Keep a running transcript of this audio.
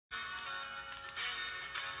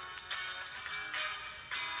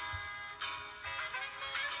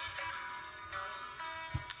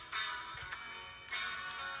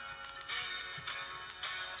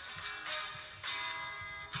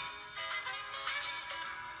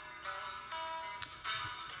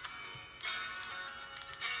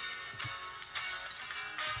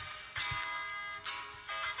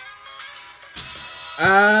And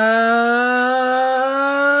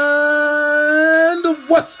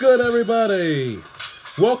what's good, everybody?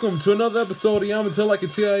 Welcome to another episode of the I'm Until Like a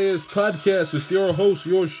TIS podcast with your host,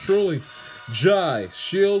 yours truly, Jai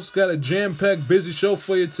Shields. Got a jam-packed, busy show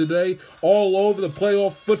for you today, all over the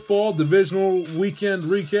playoff football, divisional weekend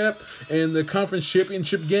recap, and the conference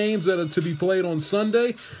championship games that are to be played on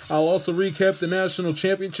Sunday. I'll also recap the national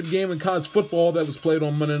championship game in college football that was played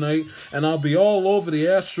on Monday night, and I'll be all over the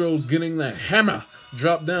Astros getting the hammer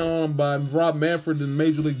dropped down on them by Rob Manfred in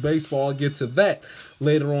Major League Baseball. I'll get to that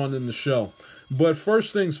later on in the show. But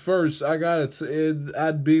first things first, I know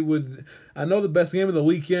the best game of the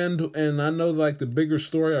weekend, and I know like the bigger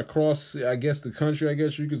story across, I guess, the country, I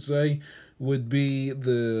guess you could say, would be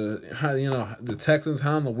the Texans.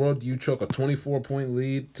 How in the world do you choke a 24-point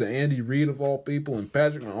lead to Andy Reid of all people and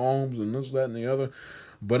Patrick Mahomes and this, that, and the other?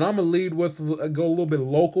 But I'm going to go a little bit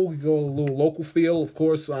local, go a little local feel. Of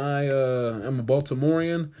course, I am a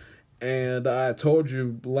Baltimorean, and I told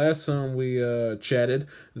you last time we chatted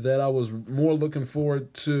that I was more looking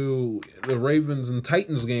forward to the Ravens and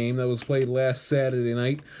Titans game that was played last Saturday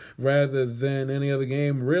night rather than any other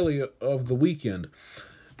game really of the weekend.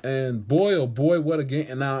 And boy, oh boy, what a game.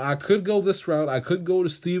 And now I could go this route. I could go to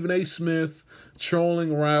Stephen A. Smith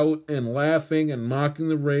trolling route and laughing and mocking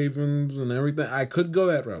the Ravens and everything. I could go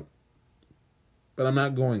that route. But I'm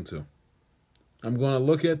not going to. I'm going to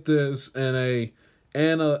look at this I'm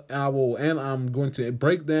going to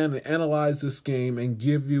break down and analyze this game and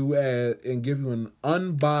give you an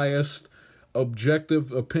unbiased,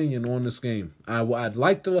 objective opinion on this game. I'd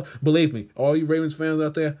like to, believe me, all you Ravens fans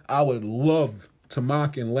out there, I would love to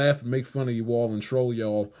mock and laugh and make fun of you all and troll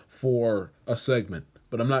y'all for a segment.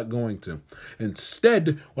 But I'm not going to.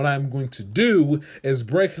 Instead, what I'm going to do is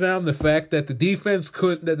break down the fact that the defense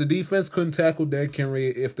couldn't tackle Derrick Henry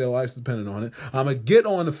if their lives depended on it. I'm gonna get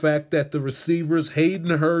on the fact that the receivers Hayden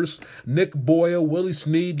Hurst, Nick Boyle, Willie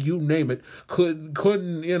Snead, you name it, couldn't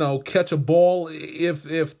catch a ball if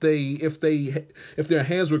their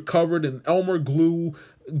hands were covered in Elmer glue,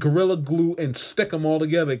 Gorilla Glue, and stick them all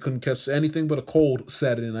together. They couldn't catch anything but a cold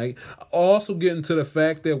Saturday night. Also get into the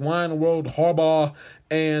fact that why in the world Harbaugh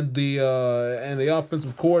and the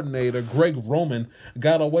offensive coordinator, Greg Roman,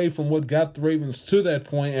 got away from what got the Ravens to that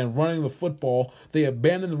point and running the football. They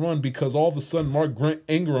abandoned the run because all of a sudden Mark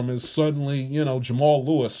Ingram is suddenly, Jamal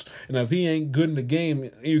Lewis. And if he ain't good in the game,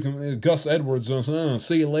 you can Gus Edwards,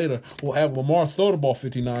 see you later. We'll have Lamar throw the ball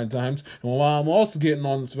 59 times. And while I'm also getting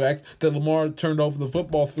on this fact that Lamar turned over the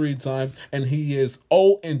football 3 times and he is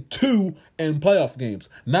 0-2 in playoff games.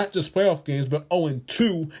 Not just playoff games, but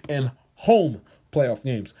 0-2 in home playoff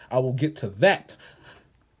games. I will get to that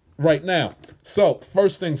right now. So,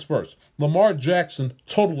 first things first. Lamar Jackson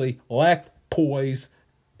totally lacked poise.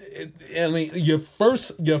 Your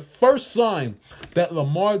first sign that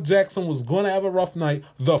Lamar Jackson was going to have a rough night,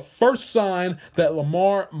 the first sign that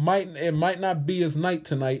Lamar might not be his night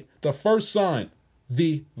tonight, the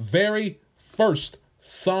very first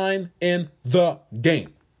sign in the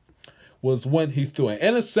game was when he threw an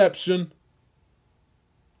interception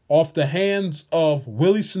off the hands of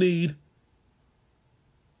Willie Snead.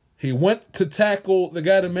 He went to tackle the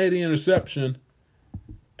guy that made the interception,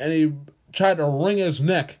 and he tried to wring his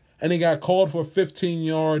neck, and he got called for a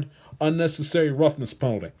 15-yard unnecessary roughness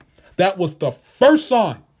penalty. That was the first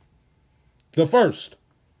sign,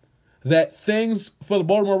 that things for the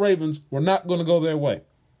Baltimore Ravens were not going to go their way.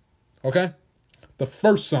 Okay? The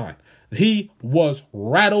first sign. He was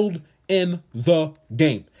rattled in the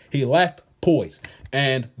game. He lacked poise.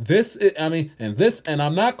 And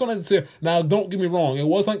I'm not going to say, now don't get me wrong, it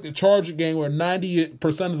was like the Charger game where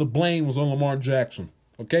 90% of the blame was on Lamar Jackson.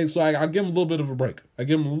 Okay, so I'll give him a little bit of a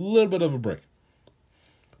break.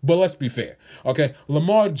 But let's be fair. Okay,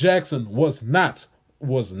 Lamar Jackson was not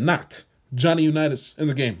Johnny Unitas in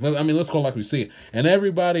the game. Let's call it like we see it. And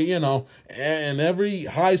everybody, and every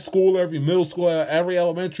high school, every middle school, every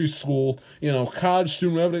elementary school, college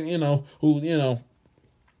student, everything, who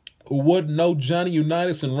would know Johnny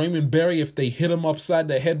Unitas and Raymond Berry if they hit him upside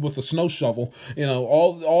the head with a snow shovel.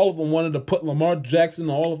 All of them wanted to put Lamar Jackson in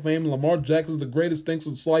the Hall of Fame. Lamar Jackson's the greatest thing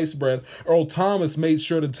since sliced bread. Earl Thomas made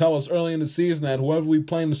sure to tell us early in the season that whoever we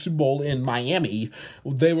play in the Super Bowl in Miami,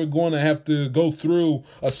 they were going to have to go through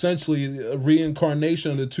essentially a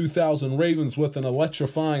reincarnation of the 2000 Ravens with an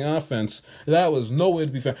electrifying offense. That was nowhere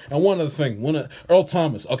to be found. And one other thing, Earl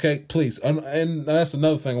Thomas, okay, please, and that's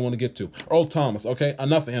another thing I want to get to. Earl Thomas, okay,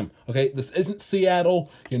 enough of him. Okay, this isn't Seattle.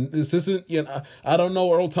 This isn't, I don't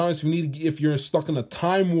know, Earl Thomas, if you're stuck in a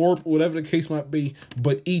time warp, whatever the case might be,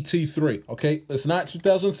 but ET3, okay? It's not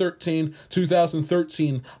 2013.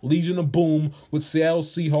 2013, Legion of Boom with Seattle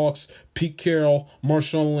Seahawks, Pete Carroll,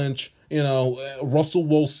 Marshawn Lynch, Russell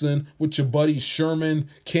Wilson with your buddies Sherman,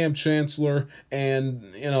 Cam Chancellor, and,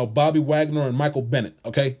 Bobby Wagner and Michael Bennett,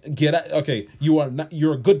 okay? Okay,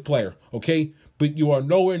 you're a good player, okay? But you are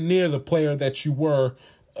nowhere near the player that you were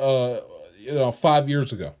 5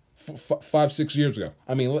 years ago, 6 years ago.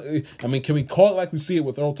 I mean, can we call it like we see it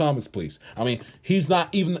with Earl Thomas, please? I mean, he's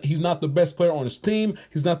not the best player on his team.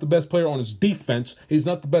 He's not the best player on his defense. He's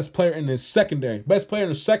not the best player in his secondary. Best player in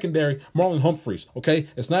his secondary, Marlon Humphreys, okay?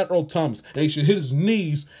 It's not Earl Thomas. And he should hit his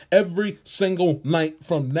knees every single night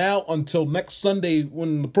from now until next Sunday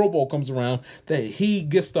when the Pro Bowl comes around that he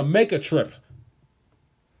gets to make a trip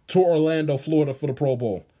to Orlando, Florida for the Pro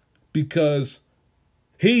Bowl, because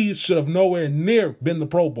he should have nowhere near been the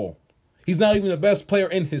Pro Bowl. He's not even the best player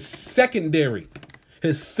in his secondary.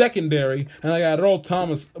 And I got Earl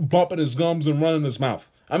Thomas bumping his gums and running his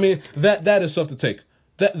mouth. I mean, that is tough to take.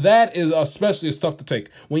 That is especially tough to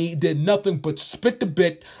take when he did nothing but spit the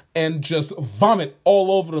bit and just vomit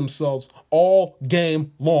all over themselves all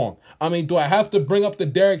game long. I mean, do I have to bring up the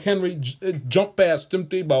Derrick Henry jump past Tim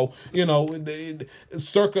Tebow,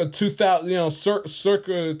 circa 2000,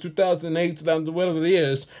 circa 2008, 2000, whatever it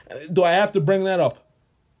is? Do I have to bring that up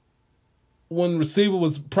when the receiver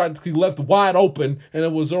was practically left wide open and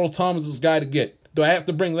it was Earl Thomas's guy to get? Do I have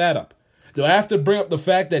to bring that up? Do I have to bring up the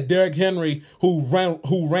fact that Derrick Henry, who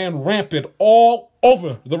ran rampant all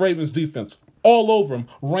over the Ravens defense, all over him,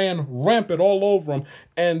 ran rampant all over him,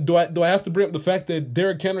 and do I have to bring up the fact that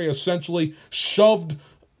Derrick Henry essentially shoved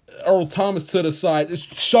Earl Thomas to the side,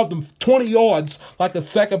 shoved him 20 yards like a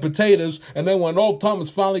sack of potatoes, and then when Earl Thomas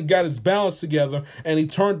finally got his balance together and he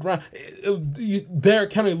turned around,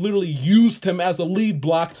 Derrick Henry literally used him as a lead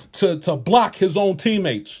block to block his own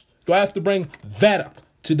teammates. Do I have to bring that up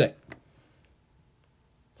today?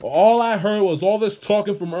 All I heard was all this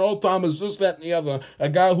talking from Earl Thomas, this, that, and the other. A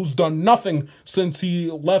guy who's done nothing since he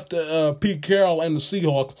left Pete Carroll and the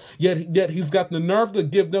Seahawks. Yet he's got the nerve to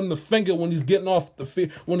give them the finger when he's taking off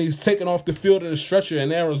the field in a stretcher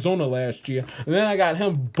in Arizona last year. And then I got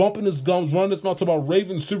him bumping his gums, running his mouth about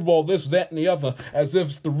Ravens Super Bowl, this, that, and the other, as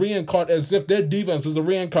if their defense is the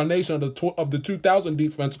reincarnation of the 2000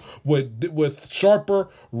 defense with Sharper,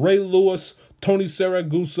 Ray Lewis, Tony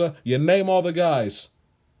Siragusa, you name all the guys.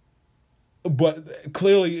 But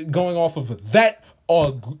clearly going off of that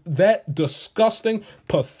disgusting,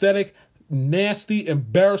 pathetic, nasty,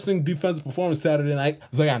 embarrassing defensive performance Saturday night,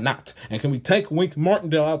 they are not. And can we take Wink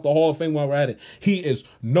Martindale out the Hall of Fame while we're at it? He is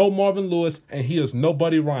no Marvin Lewis, and he is no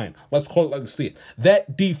Buddy Ryan. Let's call it like we see it.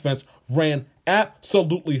 That defense ran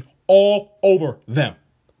absolutely all over them.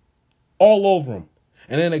 All over them.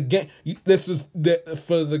 And then again,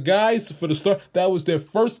 for the guys, for the start, that was their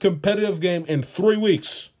first competitive game in 3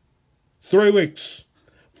 weeks. 3 weeks.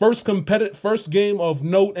 First game of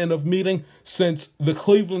note and of meeting since the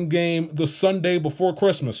Cleveland game the Sunday before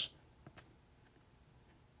Christmas.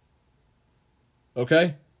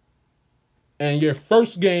 Okay? And your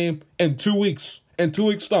first game in 2 weeks. In 2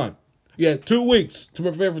 weeks' time. You had 2 weeks to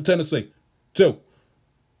prepare for Tennessee. 2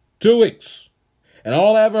 weeks. And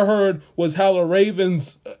all I ever heard was how the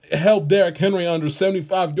Ravens held Derrick Henry under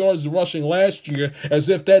 75 yards rushing last year, as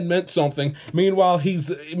if that meant something. Meanwhile, he's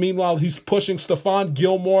pushing Stephon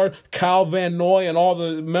Gilmore, Kyle Van Noy, and all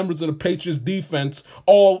the members of the Patriots defense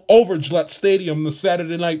all over Gillette Stadium the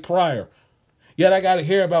Saturday night prior. Yet I got to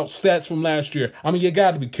hear about stats from last year. I mean, you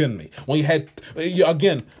got to be kidding me. When you had,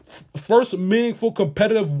 again, first meaningful,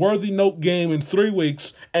 competitive, worthy note game in 3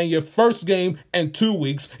 weeks, and your first game in 2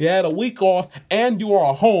 weeks, you had a week off, and you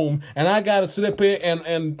are home, and I got to sit up here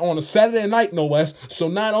and on a Saturday night, no less. So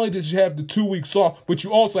not only did you have the 2 weeks off, but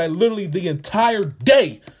you also had literally the entire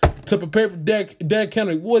day to prepare for Derrick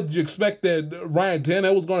Henry. Would you expect that Ryan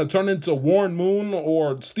Tannehill was going to turn into Warren Moon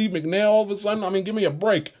or Steve McNair all of a sudden? I mean, give me a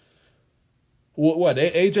break. What,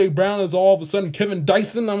 A.J. Brown is all of a sudden Kevin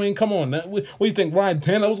Dyson? I mean, come on. What do you think, Ryan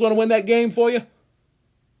Tannehill was going to win that game for you?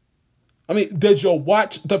 I mean, did you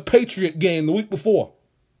watch the Patriot game the week before?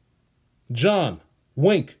 John,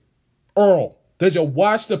 Wink, Earl, did you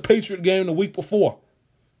watch the Patriot game the week before?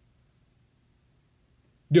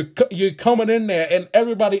 You're coming in there, and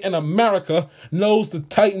everybody in America knows the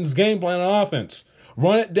Titans' game plan on offense.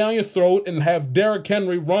 Run it down your throat and have Derrick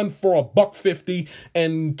Henry run for $150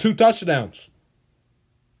 and 2 touchdowns.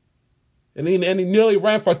 And he nearly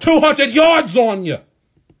ran for 200 yards on you.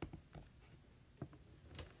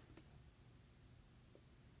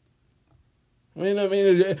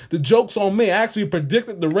 the joke's on me. I actually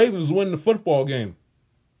predicted the Ravens win the football game.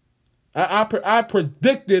 I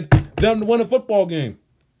predicted them to win a football game.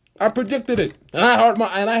 I predicted it, and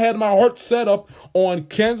I had my heart set up on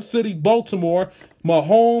Kansas City, Baltimore,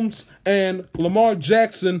 Mahomes, and Lamar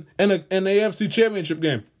Jackson in the AFC Championship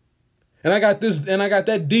game. And I got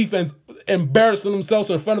that defense embarrassing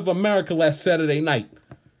themselves in front of America last Saturday night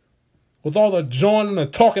with all the jawing and the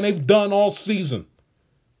talking they've done all season.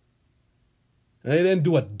 And they didn't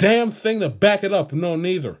do a damn thing to back it up. No,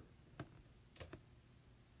 neither.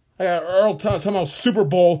 I got Earl Thomas talking about Super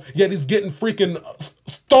Bowl, yet he's getting freaking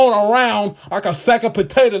thrown around like a sack of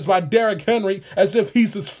potatoes by Derrick Henry as if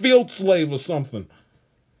he's his field slave or something.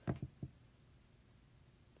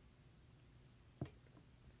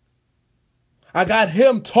 I got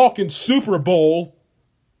him talking Super Bowl.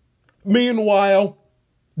 Meanwhile,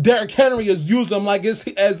 Derrick Henry is using him like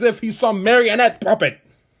as if he's some marionette puppet.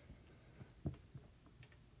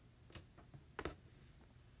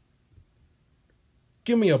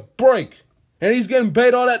 Give me a break. And he's getting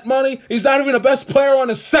paid all that money. He's not even the best player on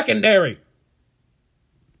the secondary.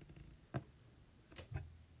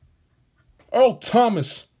 Earl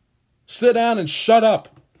Thomas, sit down and shut up.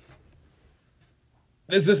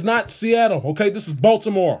 This is not Seattle, okay? This is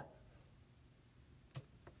Baltimore.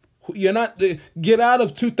 You're not, get out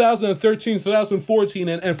of 2013, 2014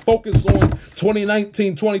 and focus on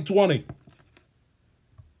 2019, 2020.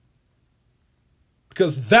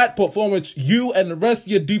 Because that performance you and the rest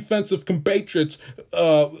of your defensive compatriots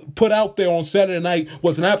put out there on Saturday night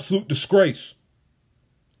was an absolute disgrace.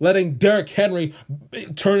 Letting Derrick Henry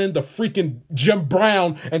turn into freaking Jim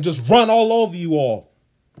Brown and just run all over you all.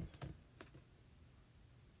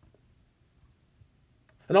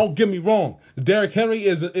 And don't get me wrong, Derrick Henry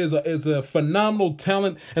is a phenomenal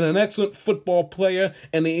talent and an excellent football player,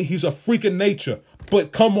 and he's a freak of nature.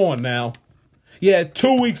 But come on now. You had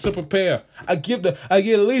 2 weeks to prepare. I at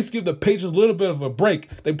least give the Patriots a little bit of a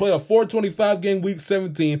break. They played a 425 game week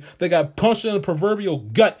 17. They got punched in the proverbial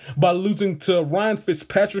gut by losing to Ryan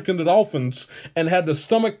Fitzpatrick and the Dolphins, and had to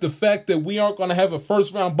stomach the fact that we aren't going to have a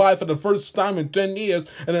first round bye for the first time in 10 years.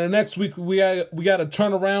 And then the next week we got to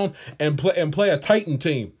turn around and play a Titan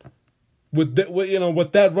team with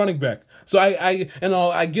that running back. So I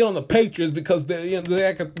get on the Patriots because they have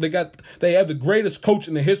the greatest coach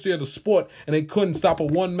in the history of the sport, and they couldn't stop a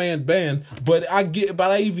one-man band. But I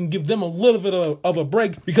even give them a little bit of a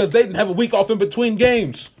break because they didn't have a week off in between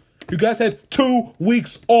games. You guys had 2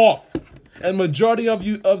 weeks off. And majority of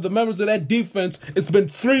the members of that defense, it's been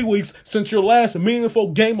 3 weeks since your last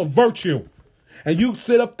meaningful game of virtue. And you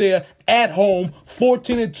sit up there at home,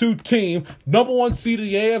 14-2 team, number 1 seed in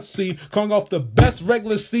the AFC, coming off the best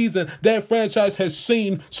regular season that franchise has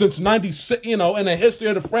seen since 96, in the history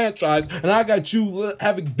of the franchise. And I got you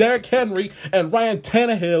having Derrick Henry and Ryan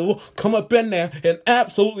Tannehill come up in there and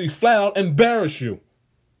absolutely flat out embarrass you.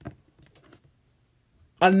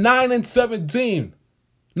 A 9-7 team.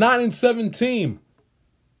 9-7 team.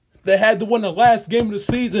 They had to win the last game of the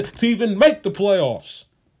season to even make the playoffs.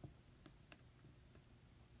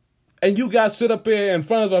 And you guys sit up here in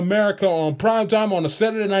front of America on primetime on a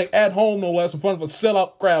Saturday night at home, no less, in front of a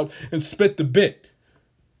sellout crowd and spit the bit.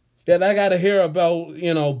 Yet I got to hear about,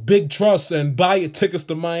 big trust and buy your tickets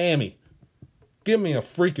to Miami. Give me a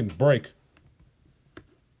freaking break.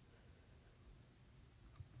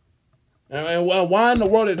 And why in the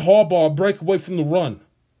world did Harbaugh break away from the run?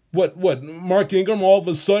 What? Mark Ingram all of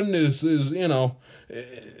a sudden is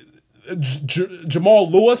Jamal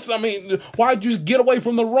Lewis? I mean, why'd you just get away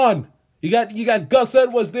from the run? You got Gus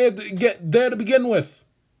Edwards there to begin with.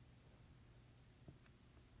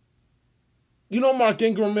 Mark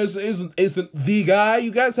Ingram isn't the guy.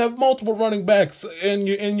 You guys have multiple running backs in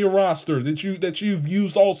your roster that you've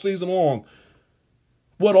used all season long.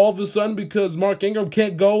 What, all of a sudden, because Mark Ingram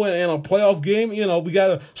can't go in a playoff game, we got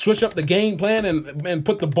to switch up the game plan and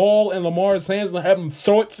put the ball in Lamar's hands and have him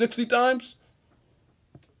throw it 60 times?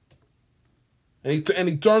 And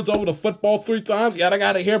he turns over the football 3 times. I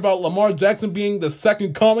got to hear about Lamar Jackson being the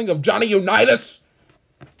second coming of Johnny Unitas.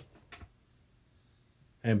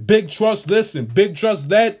 And big trust this and big trust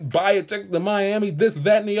that. Buy a ticket to Miami, this,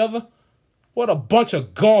 that, and the other. What a bunch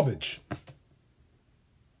of garbage.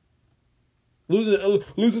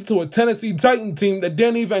 Losing to a Tennessee Titan team that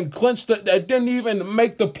didn't even that didn't even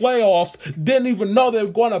make the playoffs, didn't even know they were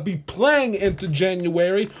going to be playing into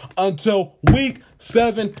January until week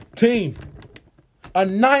 17. A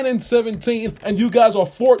 9-17, and you guys are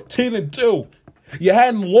 14-2. You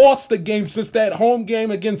hadn't lost the game since that home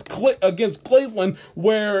game against Cleveland,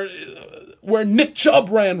 where Nick Chubb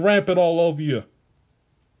ran rampant all over you.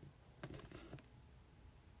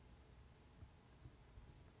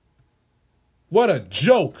 What a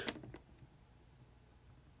joke.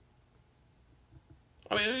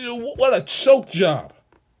 I mean, what a choke job.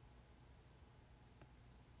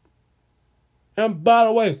 And by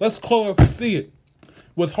the way, let's call it to see it.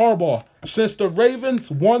 With Harbaugh, since the Ravens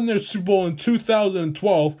won their Super Bowl in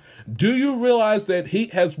 2012, do you realize that he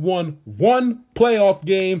has won one playoff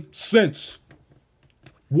game since?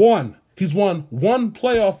 One. He's won one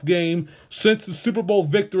playoff game since the Super Bowl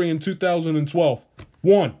victory in 2012.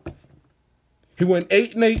 One. He went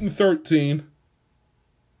 8-8 and 13.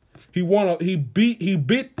 He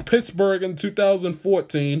beat Pittsburgh in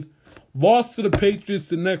 2014. Lost to the Patriots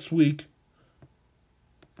the next week.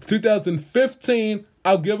 2015,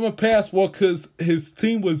 I'll give him a pass for because his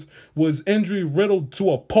team was injury riddled to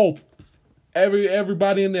a pulp.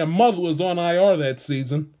 Everybody and their mother was on IR that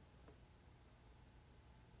season.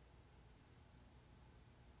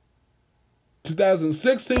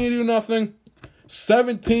 (2016) you do nothing.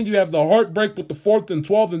 17, you have the heartbreak with the 4th and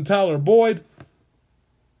 12th and Tyler Boyd.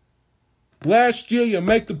 Last year, you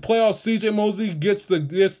make the playoffs. CJ Mosley gets the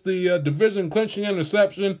division clinching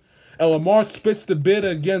interception, and Lamar spits the bid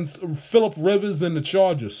against Phillip Rivers and the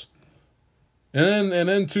Chargers. And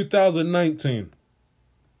then 2019,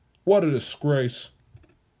 what a disgrace.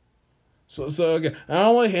 So again, I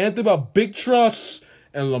don't want to hear anything about big trusts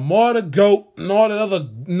and Lamar the GOAT and all that other.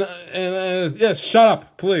 Yes, shut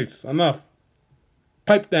up, please. Enough.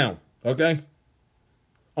 Pipe down, okay?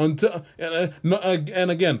 Until and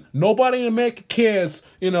again, nobody in America cares,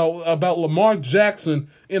 about Lamar Jackson.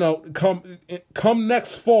 Come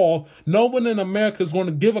next fall, no one in America is going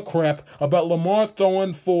to give a crap about Lamar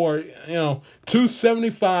throwing for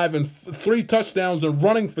 275 and 3 touchdowns and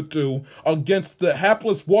running for 2 against the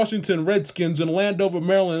hapless Washington Redskins in Landover,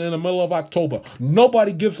 Maryland, in the middle of October.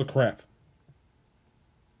 Nobody gives a crap.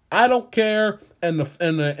 I don't care, and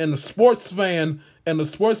the sports fan. And the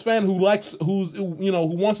sports fan who wants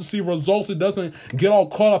to see results, it doesn't get all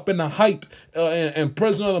caught up in the hype and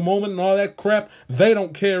prisoner of the moment and all that crap, they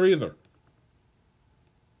don't care either.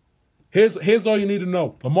 Here's all you need to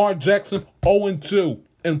know. Lamar Jackson 0-2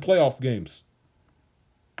 in playoff games.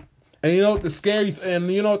 And you know what the scary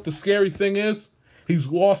thing is? He's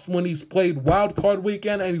lost when he's played wild card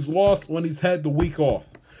weekend, and he's lost when he's had the week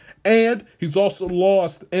off. And he's also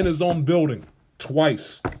lost in his own building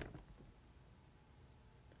twice.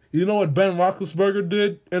 You know what Ben Roethlisberger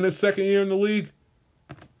did in his second year in the league?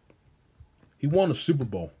 He won a Super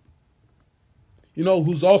Bowl. You know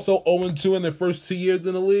who's also 0-2 in their first 2 years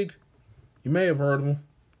in the league? You may have heard of him.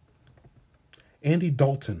 Andy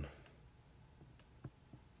Dalton.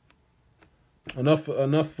 Enough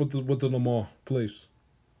with the Lamar, please.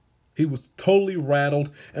 He was totally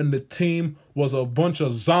rattled, and the team was a bunch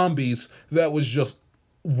of zombies that was just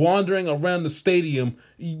wandering around the stadium.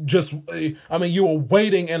 You were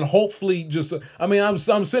waiting and hopefully I'm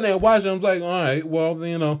sitting there watching. I'm like, all right,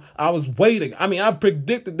 well, I was waiting. I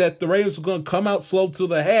predicted that the Ravens were going to come out slow to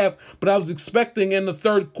the half, but I was expecting in the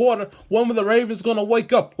third quarter, when were the Ravens going to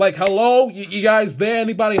wake up? Like, hello, you guys there?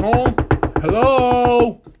 Anybody home?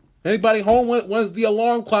 Hello? Anybody home? When's the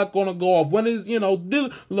alarm clock going to go off? When is, I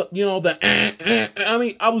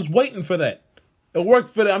was waiting for that. It worked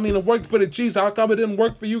for the Chiefs. How come it didn't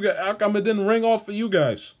work for you guys? How come it didn't ring off for you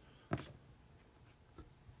guys?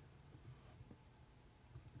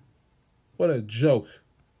 What a joke.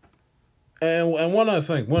 And one other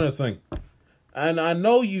thing. And I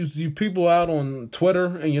know you people out on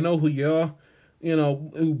Twitter, and you know who you are,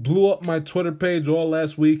 who blew up my Twitter page all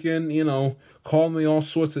last weekend, calling me all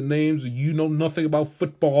sorts of names. You know nothing about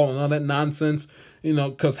football and all that nonsense,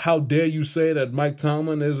 because how dare you say that Mike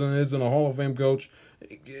Tomlin isn't a Hall of Fame coach?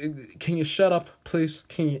 Can you shut up, please?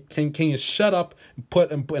 Can you shut up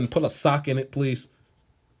and put a sock in it, please?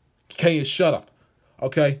 Can you shut up?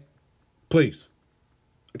 Okay? Please.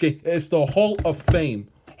 Okay, it's the Hall of Fame.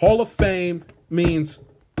 Hall of Fame means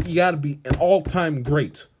you got to be an all-time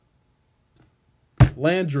great.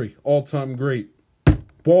 Landry, all-time great.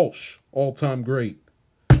 Walsh, all-time great.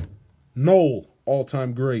 Noel,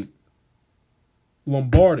 all-time great.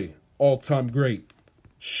 Lombardi, all-time great.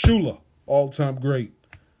 Shula, all-time great.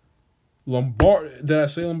 Did I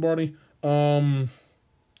say Lombardi? Belichick,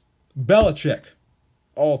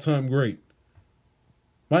 all-time great.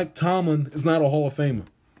 Mike Tomlin is not a Hall of Famer.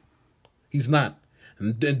 He's not.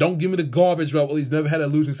 And don't give me the garbage about, he's never had a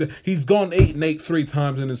losing season. He's gone 8-8 3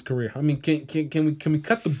 times in his career. Can we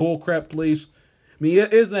cut the bull crap, please?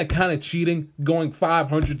 Isn't that kind of cheating, going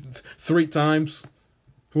 500 3 times?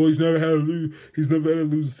 Well, he's never had a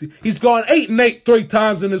losing season. He's gone 8-8 3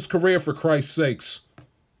 times in his career, for Christ's sakes.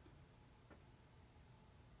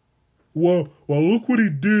 Well, look what he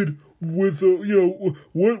did with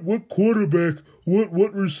what quarterback,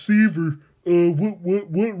 what receiver, what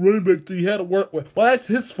running back do you have to work with? Well, that's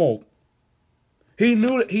his fault. He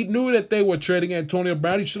knew that they were trading Antonio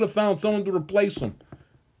Brown. He should have found someone to replace him.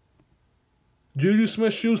 Juju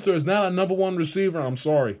Smith-Schuster is not a number one receiver. I'm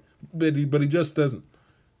sorry, but he just doesn't.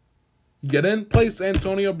 You didn't place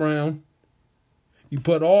Antonio Brown. You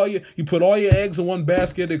put all your eggs in one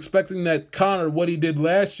basket, expecting that Connor, what he did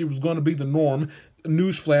last year, was going to be the norm.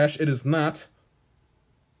 Newsflash, it is not.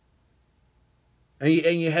 And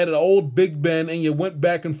you had an old Big Ben, and you went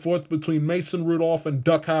back and forth between Mason Rudolph and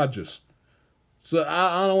Duck Hodges. So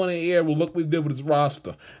I don't want to hear, well, look what he did with his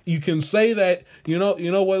roster. You can say that, you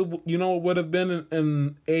know what would have been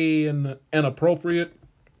an appropriate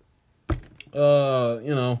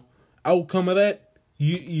outcome of that.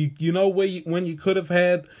 You know when you could have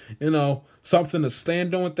had, something to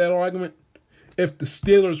stand on with that argument? If the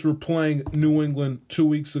Steelers were playing New England 2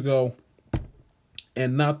 weeks ago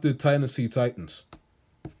and not the Tennessee Titans,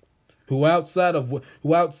 who outside of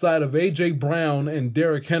A.J. Brown and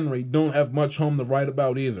Derrick Henry don't have much home to write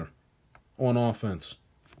about either on offense.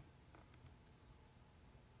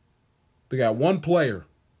 They got one player.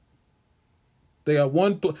 They got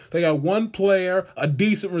one player, a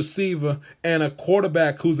decent receiver, and a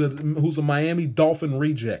quarterback who's a Miami Dolphin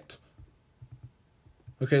reject.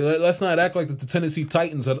 Okay, let's not act like the Tennessee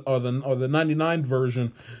Titans are the 99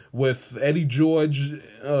 version with Eddie George,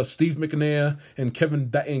 Steve McNair, and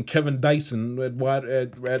Kevin Dyson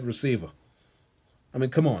at receiver. I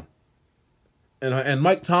mean, come on. And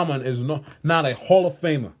Mike Tomlin is not a Hall of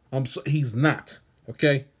Famer. He's not.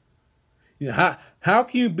 Okay. How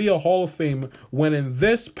can you be a Hall of Famer when in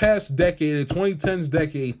this past decade, the 2010s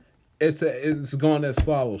decade, it's gone as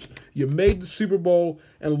follows. You made the Super Bowl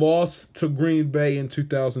and lost to Green Bay in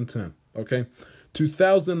 2010. Okay,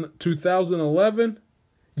 2011,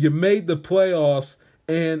 you made the playoffs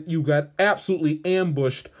and you got absolutely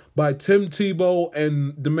ambushed by Tim Tebow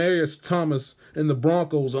and Demaryius Thomas in the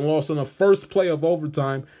Broncos and lost in the first play of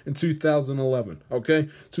overtime in 2011. Okay,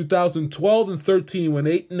 2012 and 13 went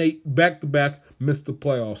 8-8 back-to-back, missed the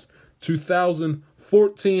playoffs.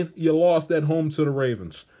 2014, you lost at home to the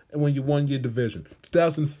Ravens and when you won your division.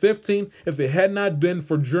 2015, if it had not been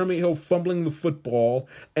for Jeremy Hill fumbling the football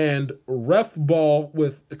and ref ball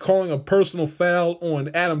with calling a personal foul on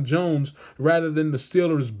Adam Jones rather than the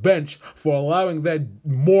Steelers bench for allowing that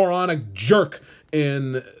moronic jerk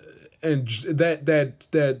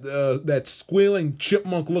that squealing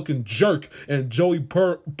chipmunk looking jerk and Joey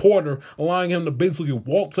Porter, allowing him to basically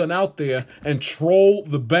waltz on out there and troll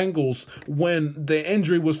the Bengals when the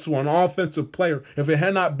injury was to an offensive player. If it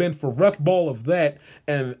had not been for ref ball of that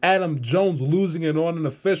and Adam Jones losing it on an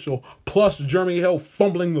official, plus Jeremy Hill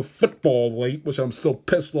fumbling the football late, which I'm still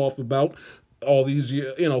pissed off about all these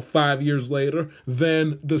years, 5 years later,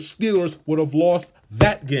 then the Steelers would have lost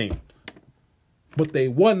that game. But they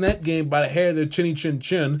won that game by the hair of their chinny chin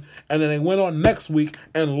chin, and then they went on next week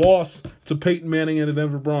and lost to Peyton Manning and the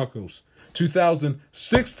Denver Broncos.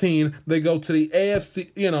 2016, they go to the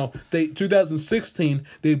AFC. 2016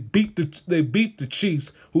 they beat the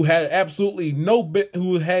Chiefs, who the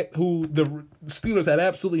Steelers had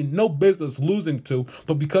absolutely no business losing to,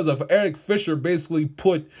 but because of Eric Fisher basically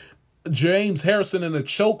put James Harrison in a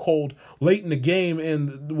chokehold late in the game,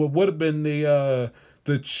 and what would have been the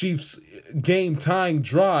Chiefs' game-tying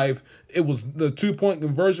drive, it was the 2-point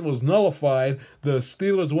conversion was nullified. The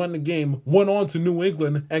Steelers won the game, went on to New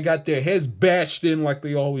England, and got their heads bashed in like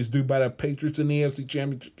they always do by the Patriots in the AFC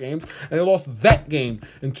Championship games, and they lost that game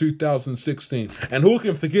in 2016. And who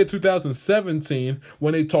can forget 2017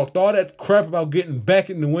 when they talked all that crap about getting back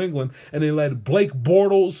in New England, and they let Blake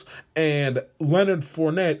Bortles and Leonard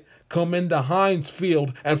Fournette come into Heinz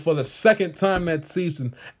Field and for the second time that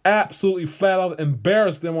season absolutely flat out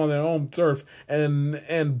embarrassed them on their home turf,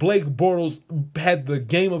 and Blake Bortles had the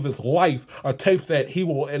game of his life, a tape that he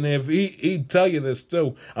will, and if he'd tell you this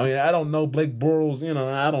too. I mean, I don't know Blake Bortles,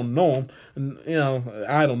 I don't know him, and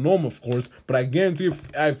I don't know him of course, but I guarantee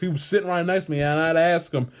if he was sitting right next to me and I'd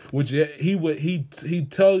ask him, he'd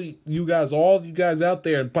tell you guys, all you guys out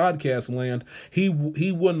there in podcast land, he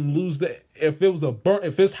wouldn't lose that. If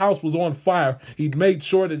his house was on fire, he'd made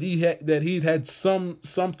sure that he'd had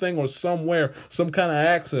something or somewhere, some kind of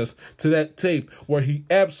access to that tape where he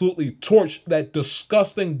absolutely torched that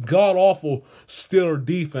disgusting, god-awful Steeler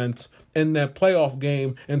defense in that playoff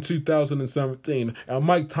game in 2017. And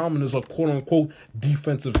Mike Tomlin is a quote-unquote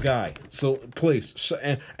defensive guy. So, please.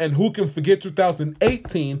 And who can forget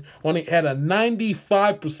 2018 when they had a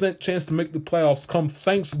 95% chance to make the playoffs come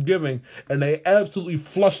Thanksgiving, and they absolutely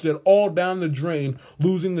flushed it all down down the drain,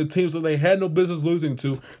 losing the teams that they had no business losing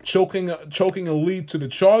to, choking a lead to the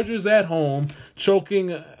Chargers at home,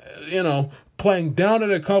 playing down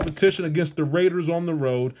at a competition against the Raiders on the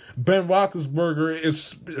road. Ben Roethlisberger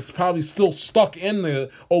is probably still stuck in the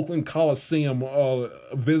Oakland Coliseum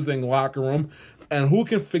visiting locker room. And who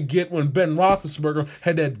can forget when Ben Roethlisberger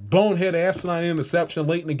had that bonehead asinine interception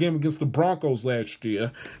late in the game against the Broncos last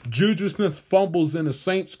year? Juju Smith fumbles in the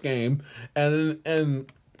Saints game, and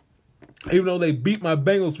even though they beat my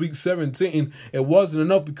Bengals week 17, it wasn't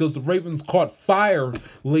enough because the Ravens caught fire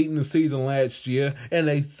late in the season last year, and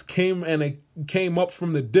they came up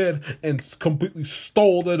from the dead and completely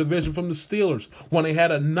stole the division from the Steelers when they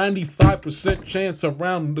had a 95% chance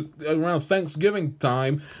around Thanksgiving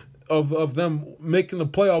time of them making the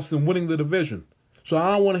playoffs and winning the division. So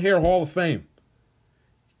I don't want to hear Hall of Fame.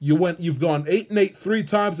 You've gone 8-8 3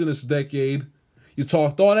 times in this decade. You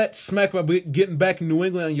talked all that smack about getting back in New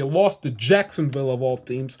England, and you lost to Jacksonville of all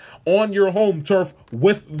teams on your home turf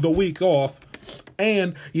with the week off.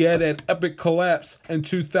 And you had that epic collapse in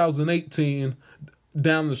 2018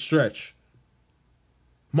 down the stretch.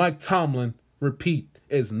 Mike Tomlin, repeat,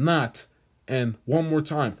 is not, and one more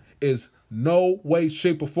time, is no way,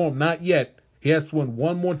 shape, or form, not yet. He has to win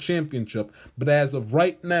one more championship. But as of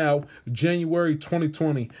right now, January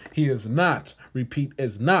 2020, he is not, repeat,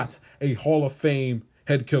 is not a Hall of Fame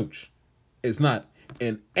head coach. It's not.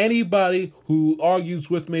 And anybody who argues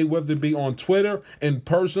with me, whether it be on Twitter, in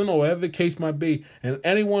person, or whatever the case might be, and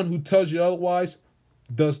anyone who tells you otherwise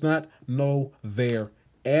does not know their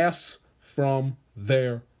ass from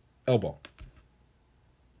their elbow.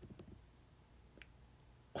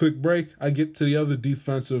 Quick break, I get to the other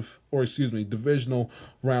divisional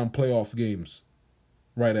round playoff games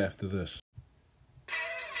right after this.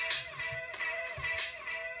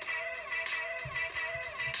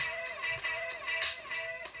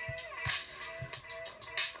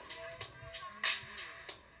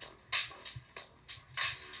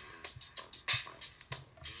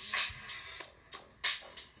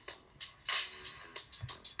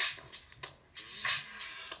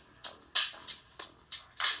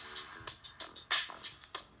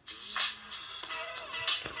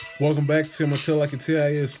 Welcome back to my Till Like a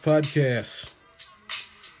TIS podcast.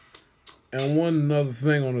 And one other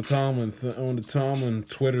thing on the Tomlin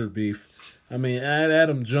Twitter beef. I mean,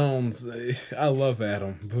 Adam Jones, I love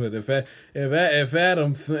Adam, but if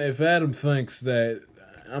Adam thinks that,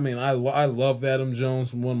 I mean, I love Adam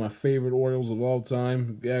Jones, one of my favorite Orioles of all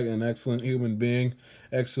time, an excellent human being,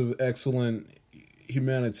 excellent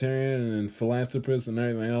humanitarian and philanthropist and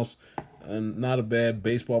everything else, and not a bad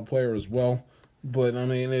baseball player as well. But I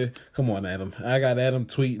mean, come on, Adam. I got Adam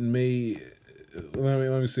tweeting me.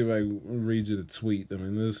 Let me see if I can read you the tweet. I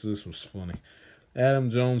mean, this was funny. Adam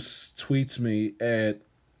Jones tweets me at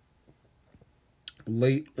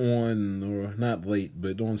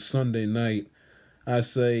on Sunday night. I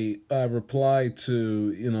reply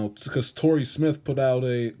to, because Torrey Smith put out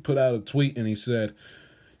a tweet, and he said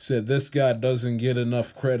this guy doesn't get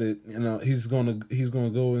enough credit. He's gonna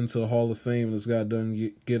go into the Hall of Fame, and this guy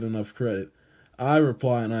doesn't get enough credit. I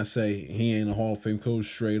reply and I say he ain't a Hall of Fame coach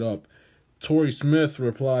straight up. Torrey Smith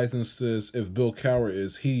replies and says, if Bill Cowher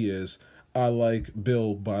is, he is. I like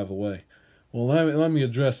Bill, by the way. Well, let me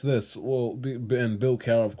address this. Well, and Bill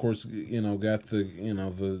Cowher, of course, got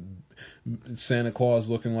the Santa Claus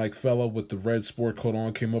looking like fellow with the red sport coat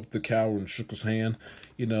on, came up to Cowher and shook his hand,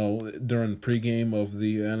 during the pregame of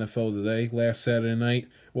the NFL Today last Saturday night.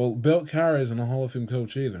 Well, Bill Cowher isn't a Hall of Fame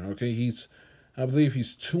coach either. Okay, I believe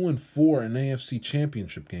he's 2-4 in AFC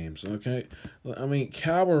Championship games. Okay, I mean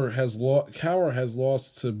Cowher has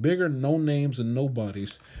lost to bigger no names and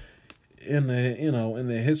nobodies in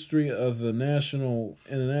the history of the National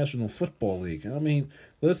Football League. I mean,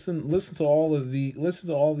 listen to all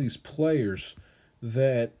these players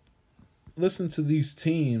that listen to these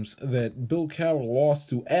teams that Bill Cowher lost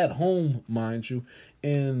to at home, mind you,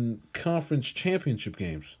 in conference championship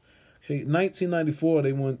games. Okay, 1994,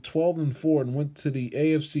 they went 12-4 and went to the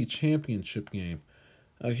AFC Championship game.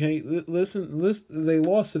 Okay, listen, they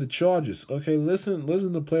lost to the Chargers. Okay, listen to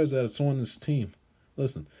the players that's on this team.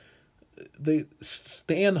 Listen,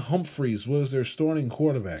 Stan Humphries was their starting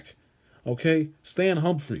quarterback. Okay, Stan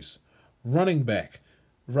Humphries, running back.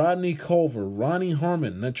 Rodney Culver, Ronnie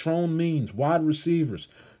Harmon, Natrone Means, wide receivers.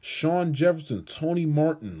 Sean Jefferson, Tony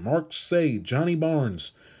Martin, Mark Say, Johnny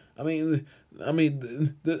Barnes. It's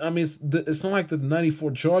not like the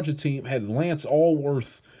 '94 Georgia team had Lance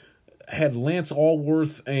Allworth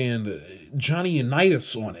and Johnny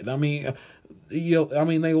Unitas on it.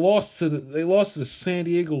 They lost to the San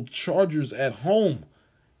Diego Chargers at home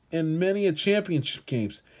in many a championship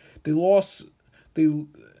games. They lost. They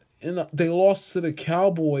lost to the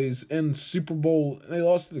Cowboys in Super Bowl. They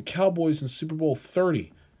lost to the Cowboys in Super Bowl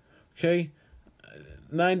 30. Okay,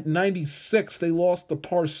 96. They lost to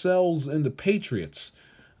Parcells and the Patriots.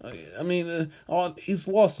 He's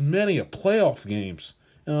lost many a playoff games,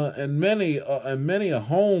 and many a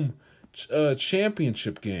home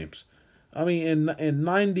championship games. I mean, in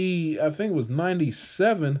 90, I think it was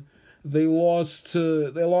 97. At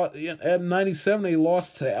 97. They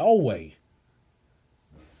lost to Elway.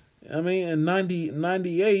 I mean, in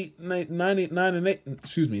 98, they went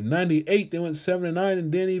 7-9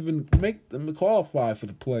 and didn't even make them qualify for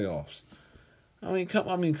the playoffs.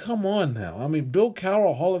 Come on now. I mean, Bill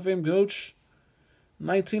Cowher, Hall of Fame coach,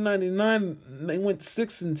 1999, they went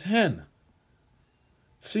 6-10.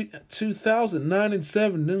 2000,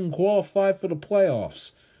 9-7, didn't qualify for the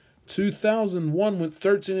playoffs. 2001 went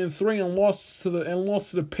 13-3 and lost to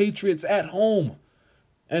the Patriots at home.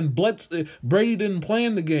 And Brady didn't play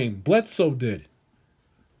in the game. Bledsoe did.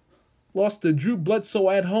 Lost to Drew Bledsoe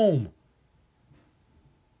at home.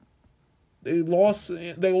 They lost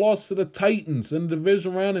to the Titans in the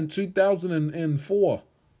division round in 2004.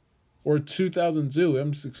 Or 2002,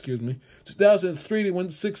 excuse me. 2003, they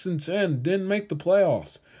went 6-10. Didn't make the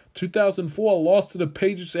playoffs. 2004, lost to the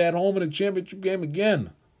Patriots at home in the championship game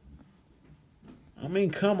again.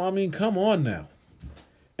 Come on now.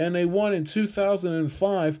 And they won in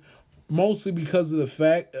 2005, mostly because of the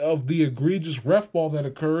fact of the egregious ref ball that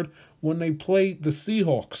occurred when they played the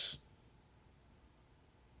Seahawks.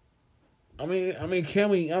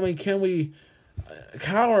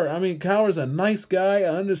 Cowher's a nice guy.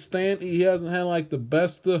 I understand he hasn't had like the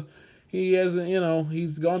best. He hasn't,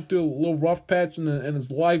 he's gone through a little rough patch in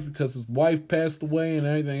his life because his wife passed away and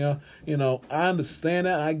everything else. I understand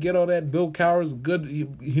that. I get all that. Bill Cowher is a good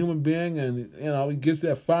human being, and he gets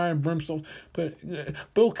that fire and brimstone. But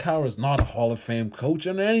Bill Cowher is not a Hall of Fame coach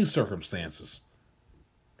under any circumstances.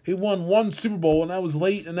 He won one Super Bowl, and that was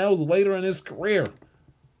later in his career.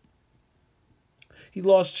 He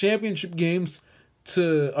lost championship games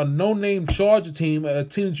to a no-name Charger team, a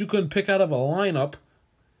team that you couldn't pick out of a lineup.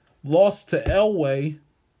 Lost to Elway,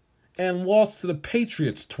 and lost to the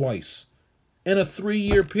Patriots twice in a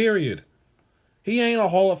 3-year period. He ain't a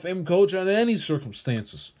Hall of Fame coach under any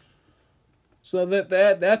circumstances. So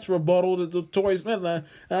that's rebuttal to Torrey Smith. And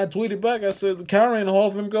I tweeted back. I said, Cowher ain't a Hall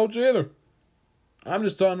of Fame coach either. I'm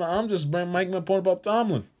just making my point about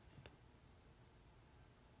Tomlin.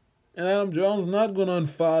 And Adam Jones, I'm not going to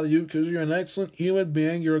unfollow you because you're an excellent human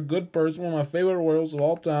being. You're a good person, one of my favorite Royals of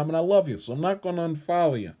all time, and I love you. So I'm not going to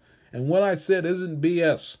unfollow you. And what I said isn't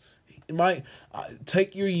BS. You might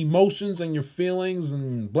take your emotions and your feelings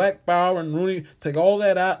and Black Power and Rooney, take all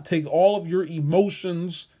that out. Take all of your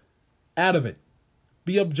emotions out of it.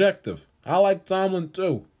 Be objective. I like Tomlin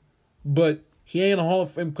too. But he ain't a Hall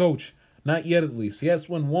of Fame coach. Not yet, at least. He has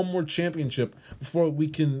to win one more championship before we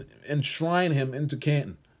can enshrine him into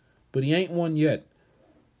Canton. But he ain't won yet.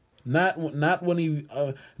 Not when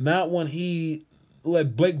he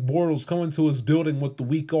let Blake Bortles come into his building with the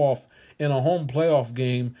week off in a home playoff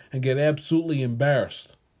game and get absolutely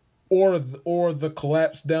embarrassed, or the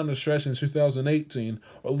collapse down the stretch in 2018,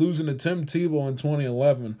 or losing to Tim Tebow in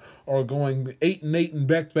 2011, or going 8-8 in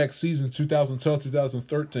back-to-back seasons 2012,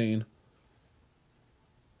 2013,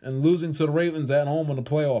 and losing to the Ravens at home in a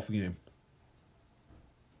playoff game.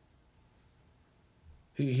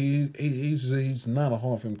 He's not a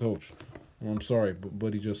Hall of Fame coach. I'm sorry,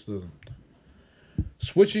 but he just doesn't.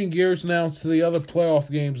 Switching gears now to the other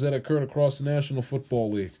playoff games that occurred across the National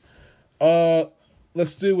Football League.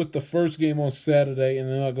 Let's do with the first game on Saturday, and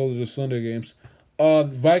then I'll go to the Sunday games.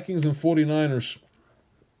 Vikings and 49ers.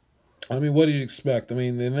 What do you expect?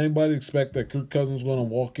 Did anybody expect that Kirk Cousins was going to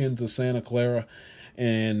walk into Santa Clara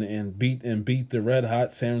and beat the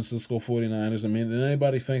red-hot San Francisco 49ers? Did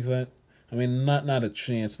anybody think that? Not a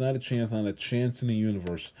chance. Not a chance in the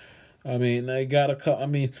universe. They got a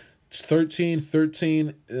couple.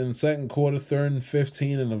 13-13 in the second quarter, 3rd and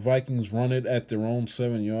 15, and the Vikings run it at their own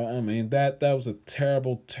 7-yard. That was a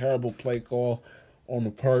terrible, terrible play call on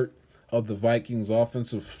the part of the Vikings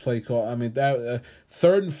offensive play call. 3rd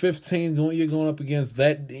and 15, you're going up against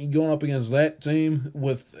that team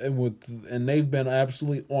and they've been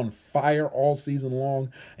absolutely on fire all season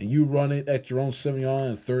long, and you run it at your own 7-yard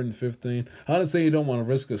and 3rd and 15. I understand you don't want to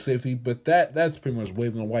risk a safety, but that's pretty much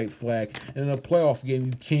waving a white flag. And in a playoff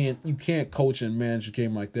game, you can't coach and manage a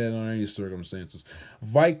game like that under any circumstances.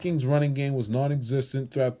 Vikings running game was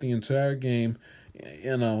non-existent throughout the entire game.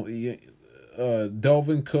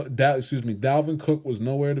 Dalvin Cook was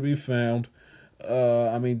nowhere to be found.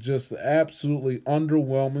 I mean, just absolutely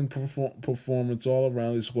underwhelming performance all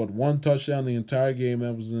around. They scored one touchdown the entire game.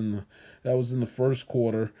 That was in the first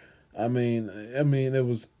quarter. It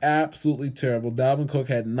was absolutely terrible. Dalvin Cook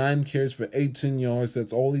had 9 carries for 18 yards.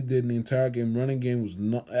 That's all he did in the entire game. Running game was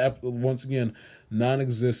once again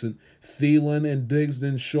non-existent. Thielen and Diggs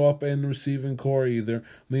didn't show up in the receiving core either.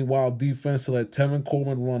 Meanwhile, defense let Tevin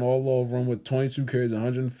Coleman run all over him with 22 carries,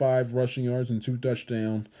 105 rushing yards, and 2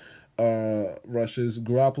 touchdowns. Rushes.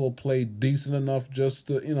 Garoppolo played decent enough just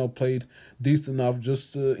to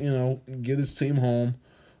get his team home.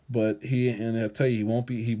 But I'll tell you,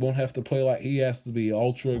 he won't have to play like he has to be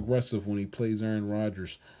ultra aggressive when he plays Aaron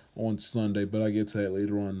Rodgers on Sunday. But I get to that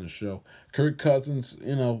later on in the show. Kirk Cousins,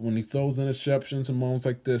 when he throws interceptions and moments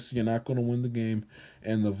like this, you're not going to win the game.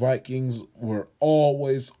 And the Vikings were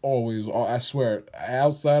always, I swear,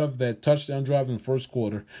 outside of that touchdown drive in the first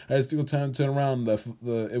quarter, every single time to turn around,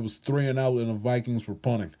 it was 3 and out, and the Vikings were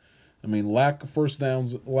punting. I mean, lack of first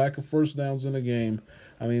downs in the game.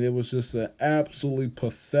 I mean, it was just an absolutely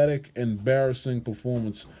pathetic, embarrassing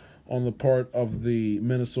performance on the part of the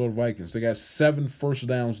Minnesota Vikings. They got 7 first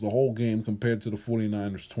downs the whole game compared to the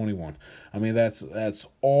 49ers 21. I mean, that's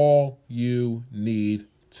all you need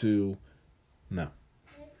to know.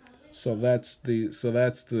 So that's the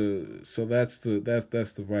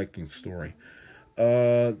Vikings story.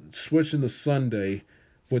 Switching to Sunday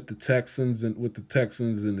with the Texans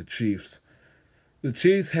and the Chiefs. The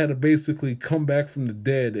Chiefs had to basically come back from the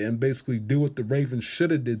dead and basically do what the Ravens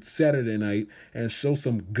should have did Saturday night and show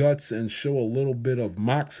some guts and show a little bit of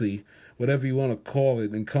moxie, whatever you want to call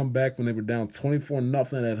it, and come back when they were down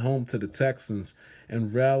 24-0 at home to the Texans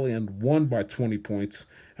and rally and won by 20 points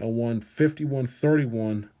and won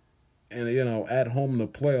 51-31. And, at home in the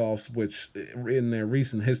playoffs, which in their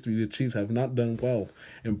recent history, the Chiefs have not done well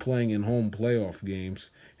in playing in home playoff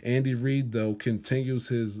games. Andy Reid, though, continues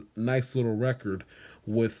his nice little record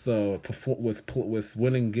with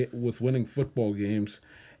winning football games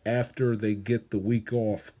after they get the week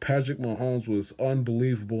off. Patrick Mahomes was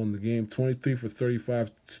unbelievable in the game, 23 for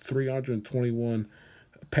 35, 321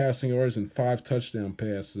 passing yards and 5 touchdown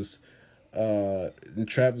passes. And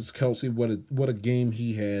Travis Kelce, what a game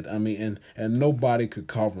he had. I mean, and nobody could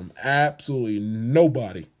cover him. Absolutely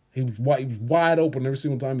nobody. He was wide open every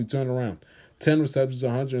single time he turned around. 10 receptions,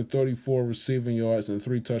 134 receiving yards, and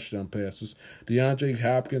 3 touchdown passes. DeAndre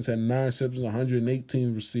Hopkins had 9 receptions,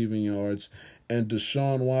 118 receiving yards, and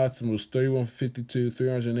Deshaun Watson was 31 for 52,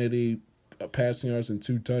 388 passing yards and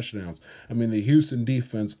 2 touchdowns. I mean, the Houston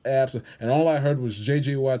defense, absolutely. And all I heard was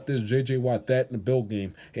J.J. Watt this, J.J. Watt that in the Bill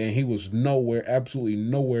game, and he was absolutely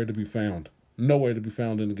nowhere to be found. Nowhere to be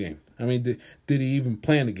found in the game. I mean, did he even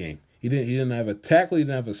play in the game? He didn't have a tackle. He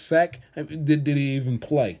didn't have a sack. Did he even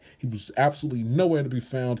play? He was absolutely nowhere to be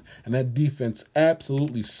found, and that defense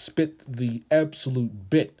absolutely spit the absolute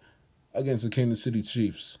bit against the Kansas City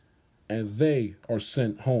Chiefs, and they are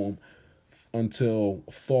sent home until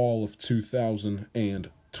fall of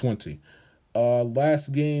 2020.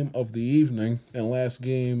 Last game of the evening and last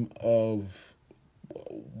game of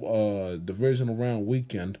divisional round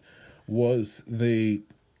weekend was the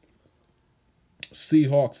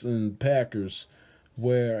Seahawks and Packers,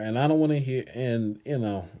 and I don't want to hear,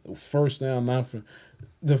 first down, not for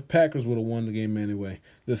the Packers would have won the game anyway.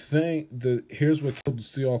 Here's what killed the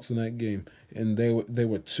Seahawks in that game, and they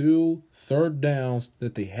were 2 third downs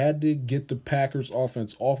that they had to get the Packers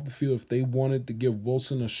offense off the field if they wanted to give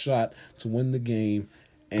Wilson a shot to win the game,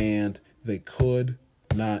 and they could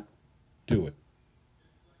not do it.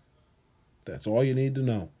 That's all you need to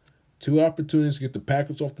know. 2 opportunities to get the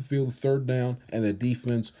Packers off the field, the third down, and the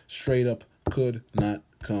defense straight up could not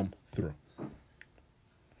come through.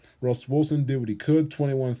 Russ Wilson did what he could,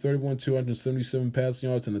 21-31, 277 passing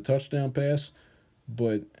yards and a touchdown pass,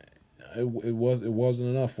 but it wasn't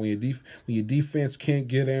enough. When your defense can't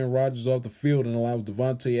get Aaron Rodgers off the field and allow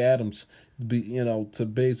Devontae Adams to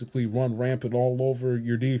basically run rampant all over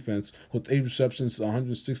your defense with 8 receptions,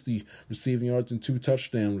 160 receiving yards and 2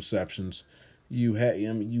 touchdown receptions, your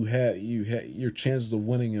chances of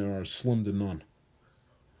winning are slim to none.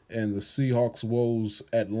 And the Seahawks' woes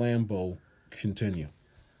at Lambeau continue.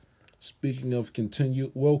 Speaking of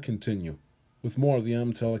continue, will continue with more of the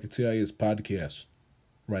Until TIA's podcast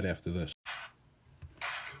right after this.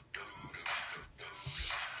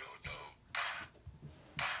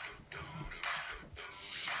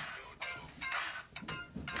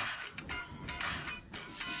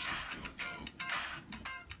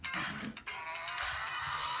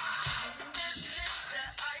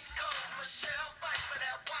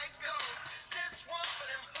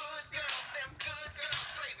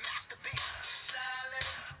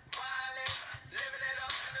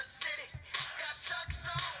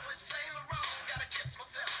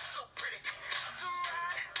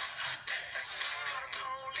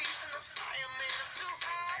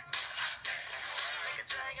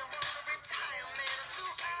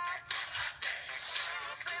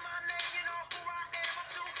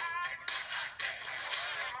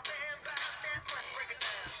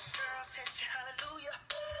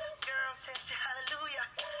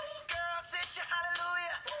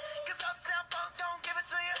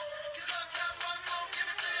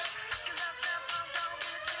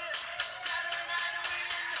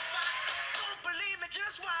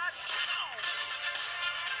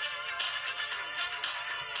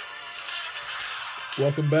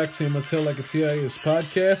 Welcome back to Mattel Like a TIS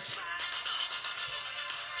podcast.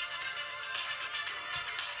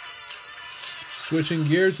 Switching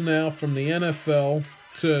gears now from the NFL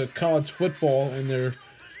to college football and their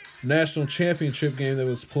national championship game that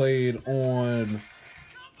was played on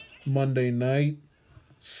Monday night.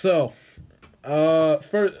 So,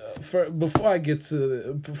 before I get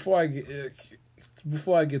to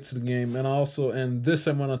the game, and this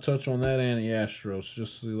I'm gonna touch on that and the Astros,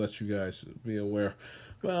 just to let you guys be aware.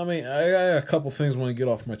 Well, I mean, I got a couple things I want to get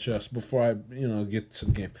off my chest before I, get to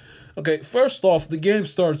the game. Okay, first off, the game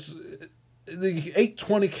starts the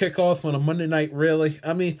 8:20 kickoff on a Monday night. Really,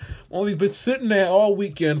 I mean, well, we've been sitting there all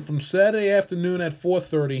weekend from Saturday afternoon at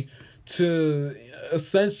 4:30 to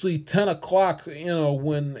essentially 10 o'clock,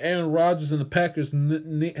 when Aaron Rodgers and the Packers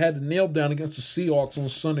had to nail down against the Seahawks on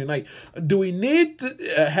Sunday night. Do we need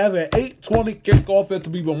to have an 8:20 kickoff after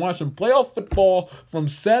we've been watching playoff football from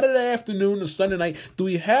Saturday afternoon to Sunday night? Do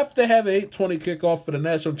we have to have an 8:20 kickoff for the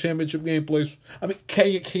national championship game, please? I mean,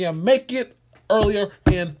 can you make it earlier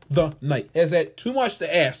in the night? Is that too much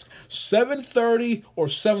to ask? 7:30 or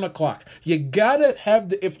 7 o'clock? You gotta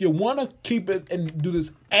have if you want to keep it and do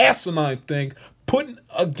this asinine thing, putting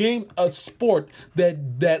a sport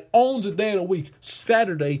that owns a day of the week,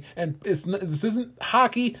 Saturday, and this isn't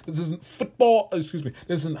hockey, this isn't football, this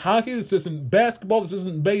isn't hockey, this isn't basketball, this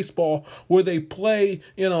isn't baseball, where they play,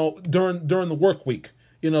 during the work week.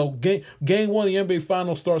 Game one of the NBA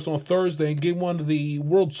Finals starts on Thursday, and game one of the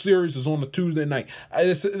World Series is on a Tuesday night.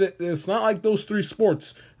 It's not like those three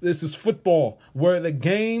sports. This is football, where the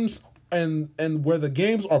games and where the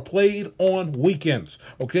games are played on weekends.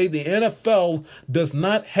 Okay, the NFL does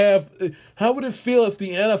not have. How would it feel if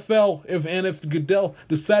the NFL, if Goodell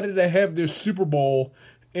decided to have their Super Bowl,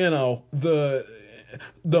 the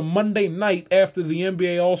Monday night after the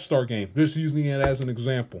NBA All-Star game? Just using it as an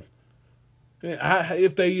example.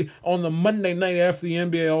 If they on the Monday night after the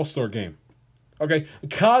NBA All-Star game,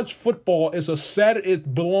 college football is a Saturday.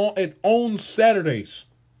 It owns Saturdays,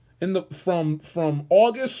 from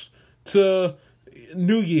August to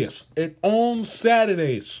New Year's. It owns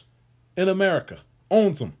Saturdays in America.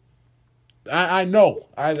 Owns them. I know.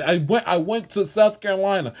 I went to South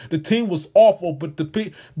Carolina. The team was awful, but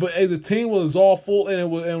the team was awful, and it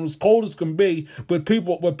was cold as can be. But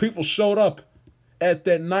people showed up at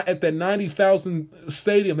that 90,000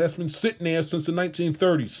 stadium that's been sitting there since the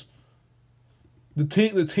 1930s.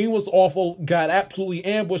 The team was awful, got absolutely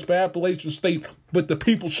ambushed by Appalachian State, but the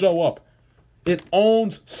people show up. It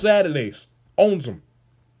owns Saturdays. Owns them.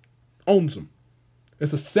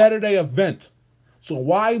 It's a Saturday event. So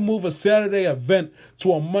why move a Saturday event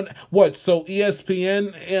to a Monday? What? So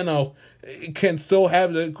ESPN, can still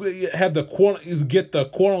get the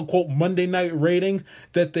quote unquote Monday night rating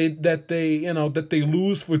that they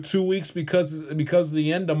lose for 2 weeks because of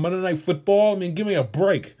the end of Monday Night Football. I mean, give me a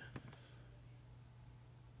break.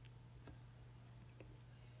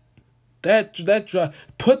 Have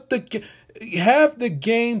the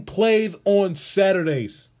game played on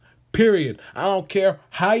Saturdays. Period. I don't care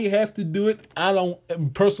how you have to do it. I don't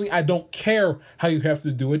care how you have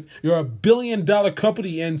to do it. You're a $1 billion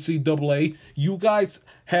company, NCAA. You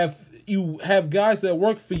have guys that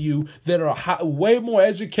work for you that are way more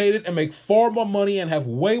educated and make far more money and have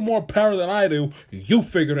way more power than I do. You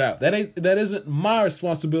figure it out. That isn't my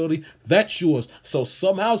responsibility. That's yours. So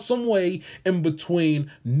somehow, some way, in between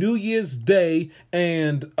New Year's Day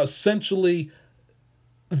and essentially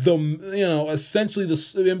in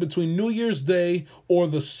between New Year's Day or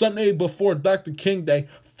the Sunday before Dr. King Day,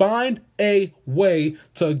 find a way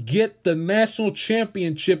to get the national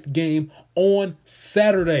championship game on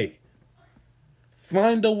Saturday.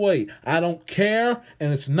 Find a way. I don't care,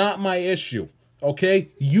 and it's not my issue.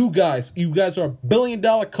 Okay? You guys are a $1 billion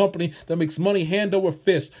company that makes money hand over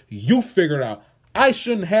fist. You figure it out. I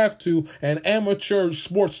shouldn't have to, an amateur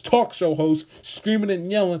sports talk show host, screaming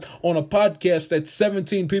and yelling on a podcast that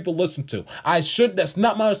 17 people listen to. I shouldn't. That's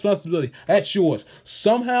not my responsibility. That's yours.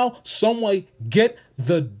 Somehow, someway, get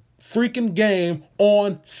the freaking game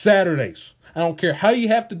on Saturdays. I don't care how you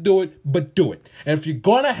have to do it, but do it. And if you're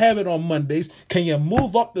going to have it on Mondays, can you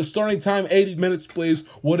move up the starting time 80 minutes, please?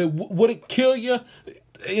 Would it kill you?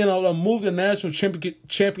 To move the national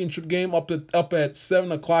championship game up at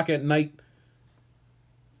 7 o'clock at night?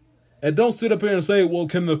 And don't sit up here and say, well,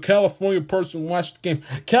 can the California person watch the game?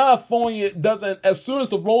 California doesn't. As soon as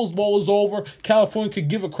the Rose Bowl is over, California could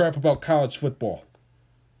give a crap about college football.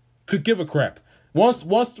 Could give a crap. Once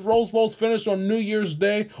the Rose Bowl's finished on New Year's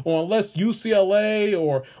Day, or unless UCLA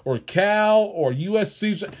or Cal or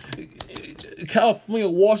USC, California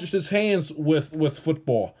washes its hands with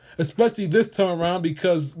football, especially this time around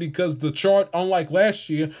because unlike last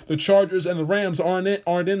year, the Chargers and the Rams aren't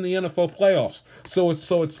in the NFL playoffs. So it's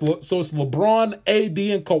LeBron, AD,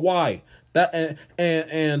 and Kawhi. That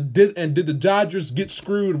and did the Dodgers get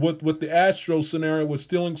screwed with the Astros scenario with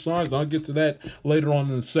stealing signs? I'll get to that later on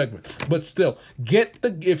in the segment. But still,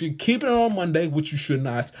 if you keep it on Monday, which you should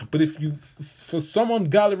not, but if you for some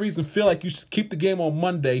ungodly reason feel like you should keep the game on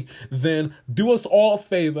Monday, then do us all a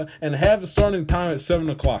favor and have the starting time at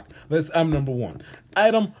 7:00. That's item number one.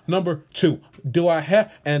 Item number two. Do I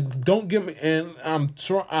have, and don't get me, and I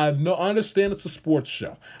understand it's a sports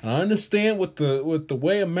show. And I understand with the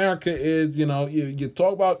way America is, you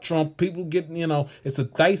talk about Trump, people get, it's a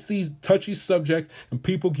dicey, touchy subject, and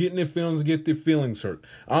people get in their feelings and get their feelings hurt.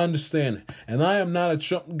 I understand it. And I am not a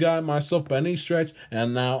Trump guy myself by any stretch.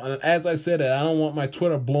 And now, as I said, I don't want my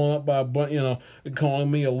Twitter blown up by,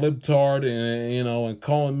 calling me a libtard and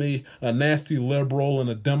calling me a nasty liberal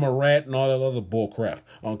and a Democrat and all that other bullcrap.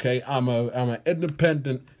 Okay, I'm an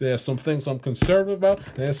independent. There's some things I'm conservative about,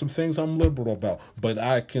 and there's some things I'm liberal about. But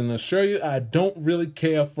I can assure you, I don't really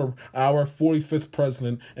care for our 45th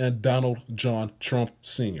president and Donald John Trump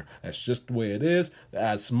Sr. That's just the way it is.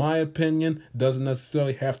 That's my opinion. Doesn't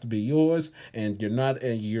necessarily have to be yours, and you're not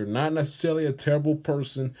necessarily a terrible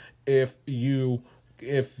person if you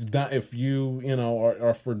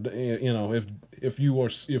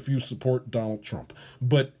support Donald Trump.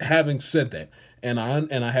 But having said that, and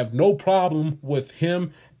I have no problem with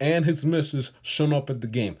him and his missus showing up at the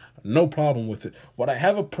game. No problem with it. What I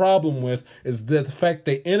have a problem with is the fact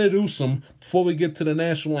they introduce him before we get to the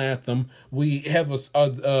national anthem. We have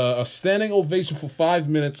a standing ovation for 5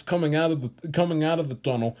 minutes coming out of the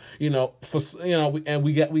tunnel. We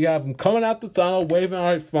have him coming out the tunnel waving. All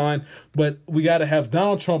right, fine, but we got to have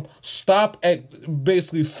Donald Trump stop at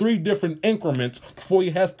basically 3 different increments before he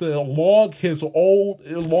has to log his old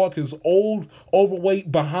overweight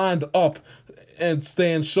behind up and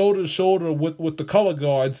stand shoulder to shoulder with the color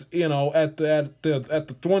guards, at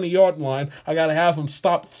the 20-yard line. I gotta have him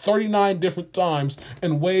stop 39 different times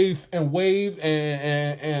and wave and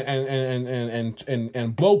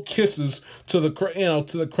blow kisses to the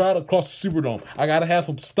crowd across the Superdome. I gotta have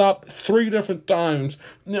him stop 3 different times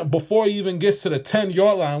before he even gets to the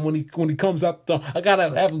 10-yard line when he comes out. I gotta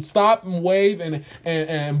have him stop and wave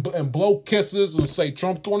and blow kisses and say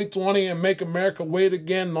Trump 2020 and make America wait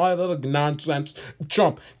again and all that other nonsense.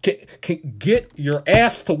 Trump, can get your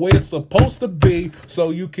ass to where it's supposed to be so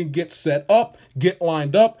you can get set up, get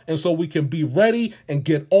lined up, and so we can be ready and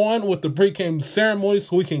get on with the pre-game ceremony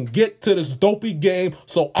so we can get to this dopey game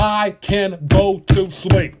so I can go to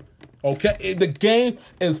sleep. Okay, the game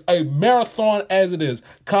is a marathon as it is.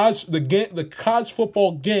 The college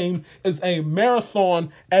football game is a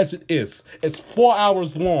marathon as it is. It's 4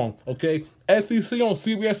 hours long. Okay, SEC on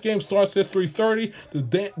CBS game starts at 3:30.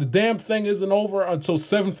 The damn thing isn't over until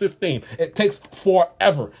 7:15. It takes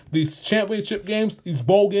forever. These championship games, these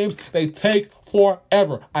bowl games, they take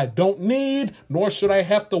forever. I don't need, nor should I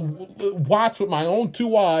have to watch with my own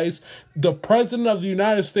 2 eyes, the President of the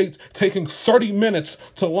United States taking 30 minutes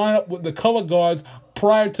to line up with the color guards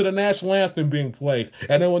prior to the national anthem being played.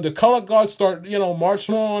 And then when the color guards start,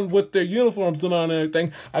 marching on with their uniforms and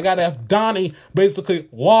everything, I got to have Donnie basically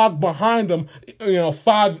log behind them,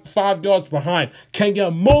 5 yards behind. Can you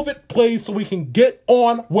move it, please, so we can get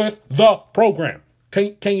on with the program?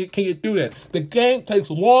 Can you do that? The game takes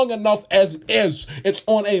long enough as it is. It's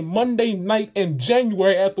on a Monday night in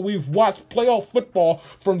January after we've watched playoff football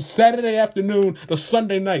from Saturday afternoon to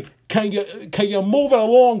Sunday night. Can you move it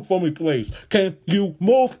along for me, please? Can you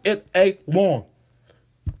move it along,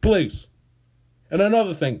 please? And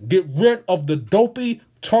another thing, get rid of the dopey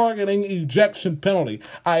targeting ejection penalty.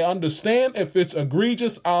 I understand if it's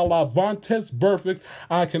egregious a la Vontaze Burfict.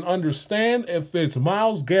 I can understand if it's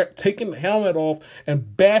Myles Garrett taking the helmet off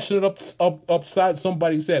and bashing it upside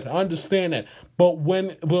somebody's head. I understand that. But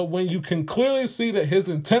when you can clearly see that his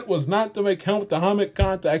intent was not to make helmet-to-helmet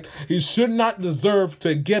contact, he should not deserve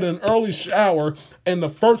to get an early shower in the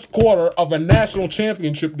first quarter of a national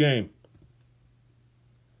championship game.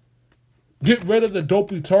 Get rid of the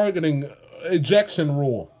dopey targeting ejection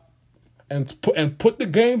rule, and put the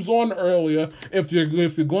games on earlier if you're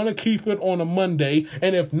going to keep it on a Monday,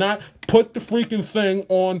 and if not, put the freaking thing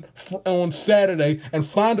on Saturday and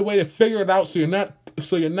find a way to figure it out so you're not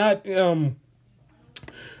getting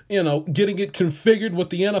it configured with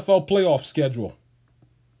the NFL playoff schedule.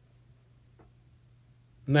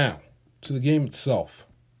 Now to the game itself.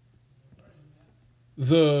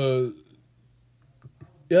 The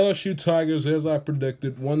LSU Tigers, as I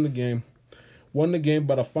predicted, won the game. won the game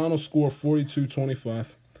by the final score of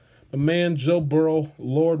 42-25. My man Joe Burrow,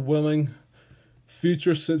 Lord willing,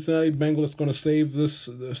 future Cincinnati Bengal is going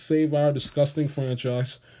to save our disgusting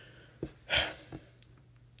franchise.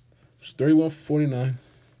 It's 31 for 49.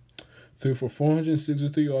 Threw for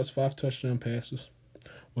 463 yards, 5 touchdown passes.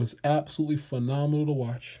 Was absolutely phenomenal to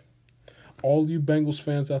watch. All you Bengals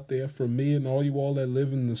fans out there, from me and all you all that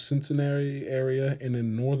live in the Cincinnati area and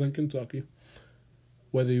in northern Kentucky,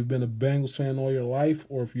 whether you've been a Bengals fan all your life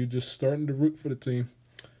or if you're just starting to root for the team,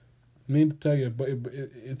 I mean to tell you, but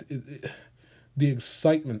the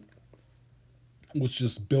excitement was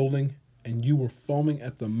just building, and you were foaming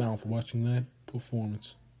at the mouth watching that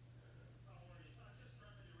performance.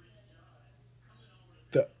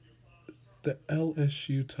 The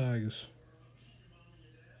LSU Tigers.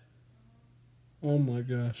 Oh my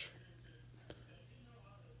gosh.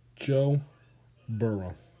 Joe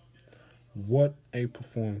Burrow. What a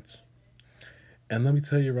performance. And let me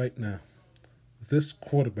tell you right now, this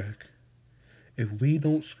quarterback, if we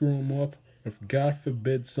don't screw him up, if God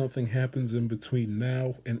forbid something happens in between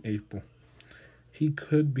now and April, he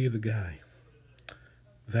could be the guy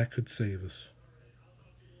that could save us.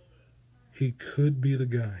 He could be the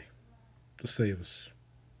guy to save us.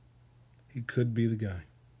 He could be the guy.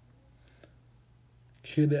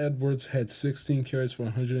 Kid Edwards had 16 carries for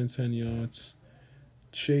 110 yards.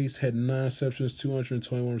 Chase had 9 receptions,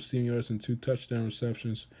 221 receiving yards, and 2 touchdown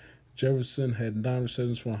receptions. Jefferson had 9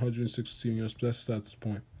 receptions for 116 yards, but that's not the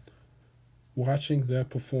point. Watching that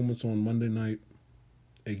performance on Monday night,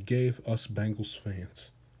 it gave us Bengals fans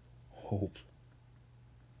hope.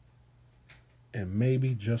 And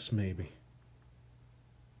maybe, just maybe,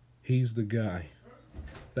 he's the guy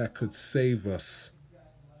that could save us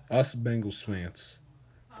Bengals fans,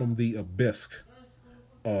 from the abyss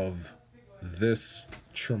of this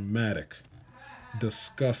traumatic,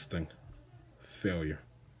 disgusting failure.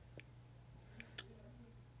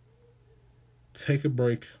 Take a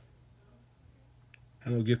break,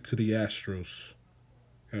 and we'll get to the Astros.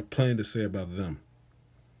 I have plenty to say about them,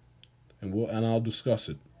 and I'll discuss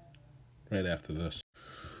it right after this.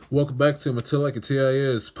 Welcome back to Until Like a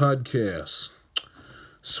TIS podcast.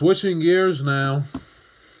 Switching gears now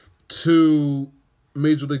to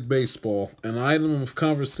Major League Baseball, an item of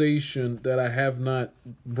conversation that I have not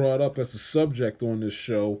brought up as a subject on this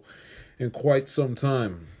show in quite some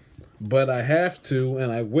time. But I have to, and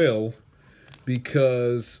I will,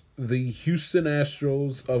 because the Houston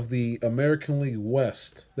Astros of the American League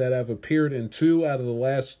West, that have appeared in 2 out of the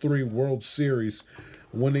last 3 World Series,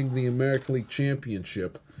 winning the American League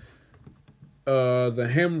Championship,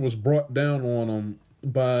 the hammer was brought down on them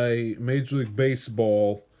by Major League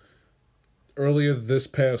Baseball earlier this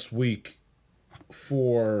past week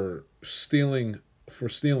for stealing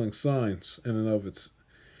signs in and of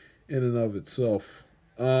itself.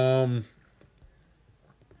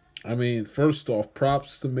 I mean, first off,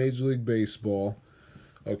 props to Major League Baseball.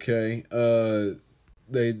 Okay, it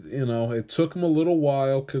took them a little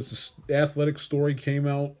while because the Athletic story came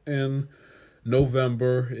out in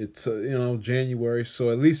November. It's January,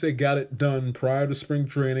 so at least they got it done prior to spring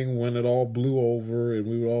training when it all blew over and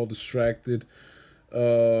we were all distracted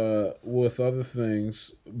with other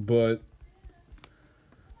things. But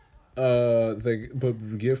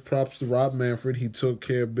give props to Rob Manfred. He took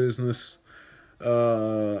care of business.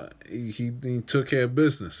 He took care of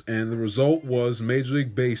business, and the result was Major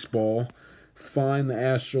League Baseball fined the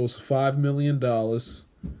Astros $5 million.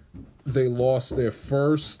 They lost their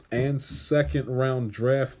first and second round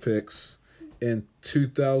draft picks in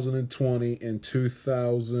 2020 and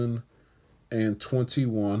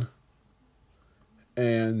 2021.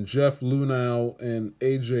 And Jeff Luhnow and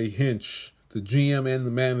AJ Hinch, the GM and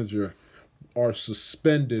the manager, are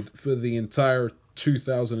suspended for the entire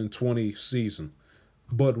 2020 season.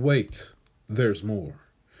 But wait, there's more.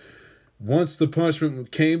 Once the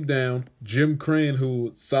punishment came down, Jim Crane,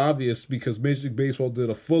 who it's obvious because Major League Baseball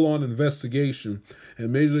did a full-on investigation,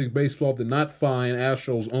 and Major League Baseball did not find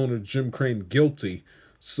Astros owner Jim Crane guilty.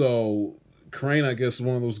 So Crane, I guess, is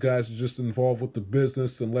one of those guys who's just involved with the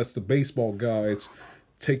business and lets the baseball guys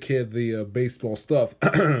take care of the baseball stuff.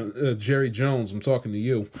 Jerry Jones, I'm talking to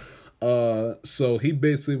you. So he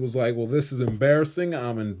basically was like, well, this is embarrassing.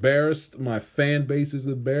 I'm embarrassed. My fan base is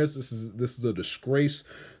embarrassed. This is a disgrace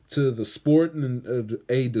to the sport and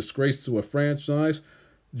a disgrace to a franchise.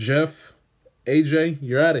 Jeff, AJ,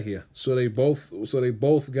 you're out of here. So they both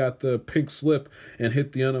got the pink slip and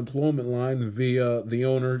hit the unemployment line via the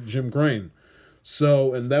owner, Jim Crane.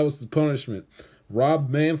 So, and that was the punishment. Rob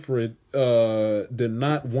Manfred did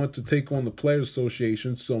not want to take on the Players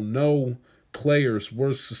Association, so no players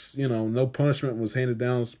were, no punishment was handed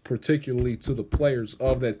down, particularly to the players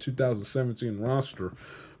of that 2017 roster.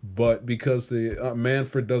 But because the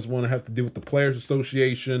Manfred doesn't want to have to deal with the Players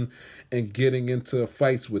Association and getting into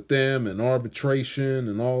fights with them and arbitration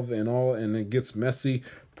and it gets messy.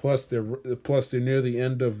 Plus they're near the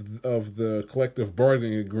end of the collective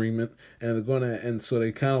bargaining agreement, and so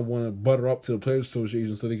they kind of want to butter up to the Players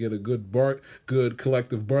Association so they get a good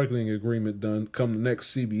collective bargaining agreement done come the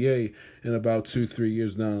next CBA in about 2-3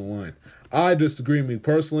 years down the line. I disagree. Me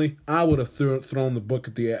personally, I would have thrown the book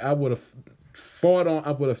at the air. I would have fought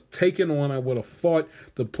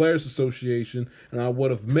the Players Association, and I would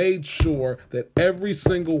have made sure that every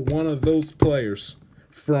single one of those players,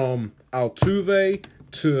 from Altuve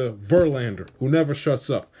to Verlander, who never shuts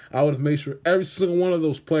up, I would have made sure every single one of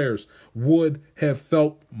those players would have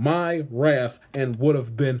felt my wrath and would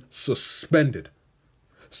have been suspended.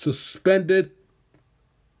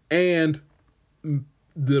 And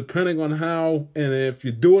depending on how, and if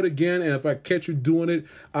you do it again, and if I catch you doing it,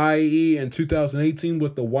 i.e. in 2018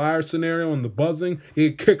 with the wire scenario and the buzzing, you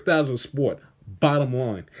get kicked out of the sport. Bottom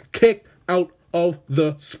line. Kicked out of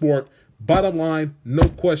the sport. Bottom line, no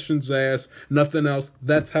questions asked, nothing else.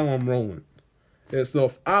 That's how I'm rolling. And so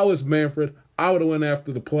if I was Manfred, I would have went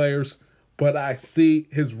after the players, but I see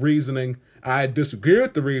his reasoning. I disagree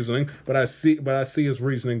with the reasoning, but I see his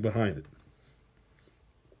reasoning behind it.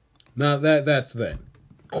 Now that's that.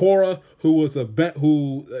 Cora, who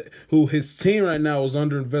his team right now is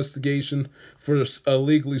under investigation for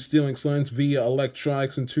illegally stealing signs via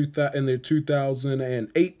electronics in their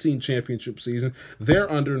 2018 championship season. They're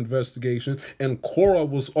under investigation, and Cora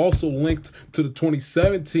was also linked to the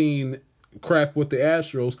 2017 crap with the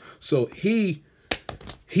Astros. So he's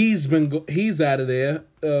out of there.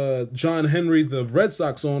 John Henry, the Red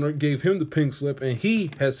Sox owner, gave him the pink slip, and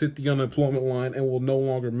he has hit the unemployment line and will no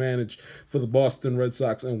longer manage for the Boston Red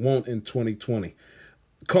Sox and won't in 2020.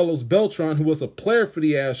 Carlos Beltran, who was a player for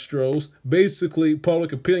the Astros, basically,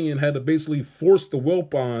 public opinion had to basically force the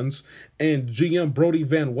Wilpons and GM Brody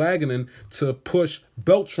Van Wagenen to push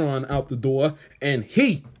Beltran out the door, and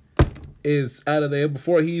he is out of there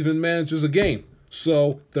before he even manages a game.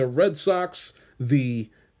 So the Red Sox, the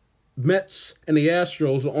Mets, and the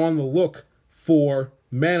Astros are on the look for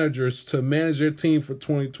managers to manage their team for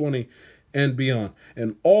 2020 and beyond.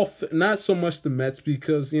 And not so much the Mets,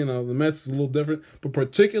 because, the Mets is a little different, but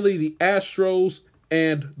particularly the Astros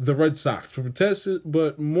and the Red Sox.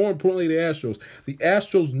 But more importantly, the Astros. The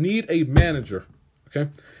Astros need a manager, okay?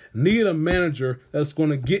 Need a manager that's going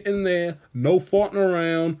to get in there, no farting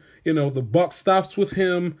around. The buck stops with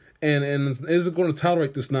him, and isn't going to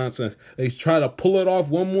tolerate this nonsense. They try to pull it off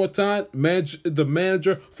one more time. The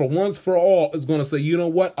manager, for once for all, is going to say, you know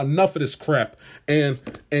what, enough of this crap, and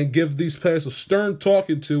give these players a stern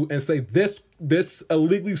talking to, and say this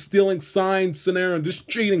illegally stealing sign scenario, this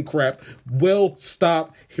cheating crap will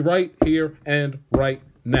stop right here and right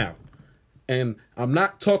now. And I'm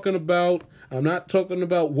not talking about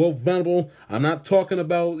Will Venable. I'm not talking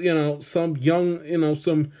about, some young,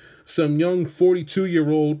 some young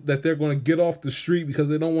 42-year-old that they're going to get off the street because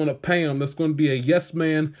they don't want to pay him. That's going to be a yes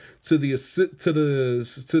man to the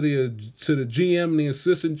GM and the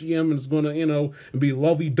assistant GM, and is going to, be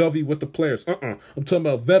lovey-dovey with the players. I'm talking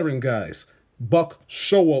about veteran guys. Buck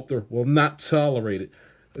Showalter will not tolerate it.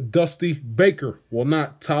 Dusty Baker will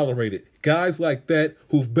not tolerate it. Guys like that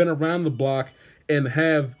who've been around the block and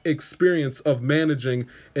have experience of managing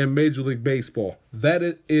in Major League Baseball.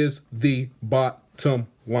 That is the bottom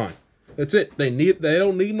line. That's it. They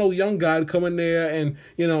don't need no young guy to come in there and,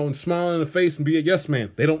 and smile in the face and be a yes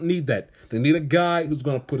man. They don't need that. They need a guy who's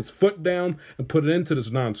going to put his foot down and put it into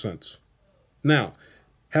this nonsense. Now,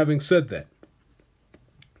 having said that,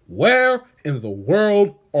 where in the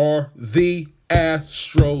world are the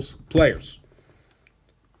Astros players?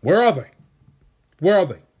 Where are they?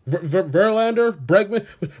 Verlander, Bregman,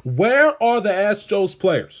 where are the Astros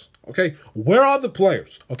players? Okay, where are the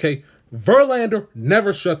players? Okay, Verlander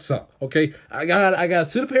never shuts up. Okay, I got to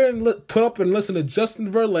sit up here and put up and listen to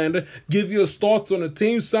Justin Verlander give you his thoughts on the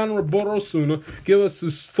team signing Roberto Osuna, give us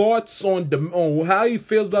his thoughts on how he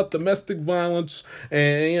feels about domestic violence,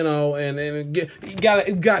 and you got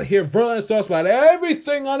to hear Verlander's thoughts about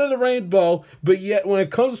everything under the rainbow. But yet, when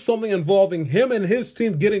it comes to something involving him and his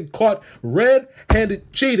team getting caught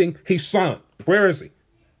red-handed cheating, he's silent. Where is he?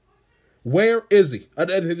 Where is he? I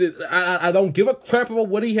don't give a crap about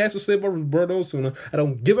what he has to say about Roberto Osuna. I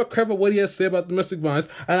don't give a crap about what he has to say about domestic violence.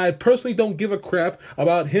 And I personally don't give a crap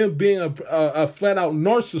about him being a flat out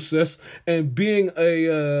narcissist and being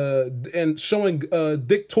and showing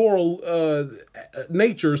dictatorial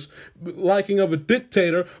natures, liking of a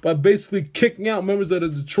dictator, by basically kicking out members of the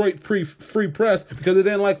Detroit Free Press because they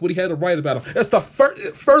didn't like what he had to write about him. It's the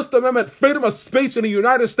First Amendment freedom of speech in the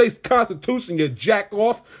United States Constitution, you jack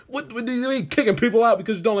off. What do you mean kicking people out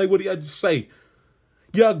because you don't like what he had to say?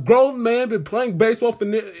 You're a grown man, been playing baseball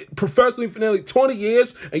professionally for nearly 20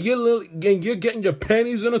 years, and you're getting your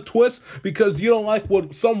panties in a twist because you don't like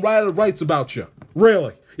what some writer writes about you.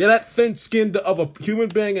 Really? You're that thin-skinned of a human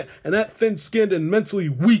being and that thin-skinned and mentally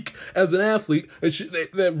weak as an athlete.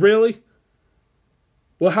 Really?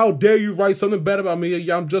 Well, how dare you write something bad about me?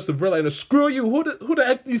 Yeah, I'm Justin Verlander. Screw you. Who the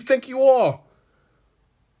heck do you think you are?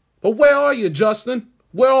 But where are you, Justin?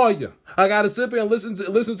 Where are you? I gotta sit here and listen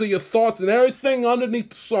to your thoughts and everything underneath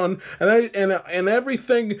the sun and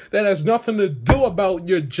everything that has nothing to do about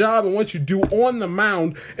your job and what you do on the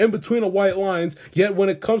mound in between the white lines. Yet when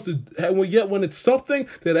it's something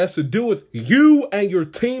that has to do with you and your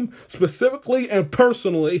team specifically and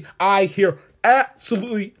personally, I hear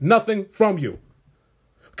absolutely nothing from you.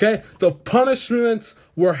 Okay? The punishments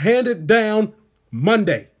were handed down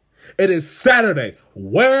Monday. It is Saturday.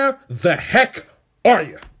 Where the heck are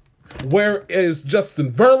you? Where is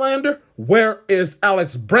Justin Verlander? Where is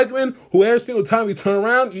Alex Bregman? Who every single time you turn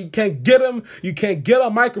around, you can't get him. You can't get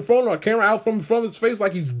a microphone or a camera out from his face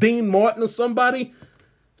like he's Dean Martin or somebody.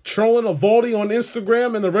 Trolling Eovaldi on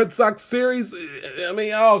Instagram in the Red Sox series. I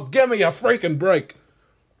mean, oh, give me a freaking break.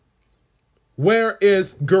 Where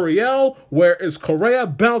is Gurriel? Where is Correa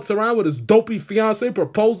bouncing around with his dopey fiance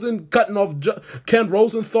proposing, cutting off Ken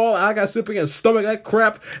Rosenthal? I got to sit here and stomach that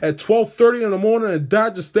crap at 12:30 in the morning at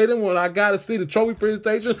Dodger Stadium when I got to see the trophy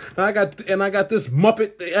presentation. And I got this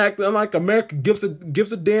Muppet acting like America gives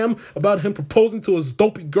a damn about him proposing to his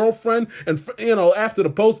dopey girlfriend. And after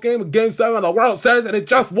the post game of Game 7 of the World Series, and it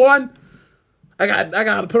just won. I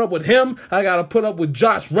got to put up with him. I got to put up with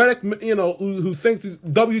Josh Reddick, who thinks he's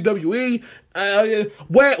WWE.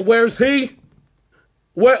 Where's he?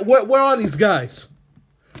 Where are these guys?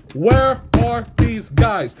 Where are these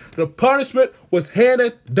guys? The punishment was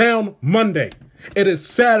handed down Monday. It is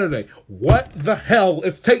Saturday. What the hell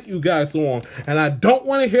is taking you guys so long? And I don't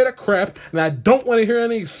want to hear the crap, and I don't want to hear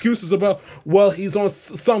any excuses about, well, he's on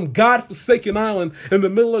some godforsaken island in the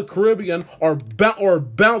middle of the Caribbean or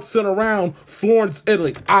bouncing around Florence,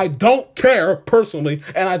 Italy. I don't care, personally,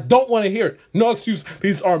 and I don't want to hear it. No excuse.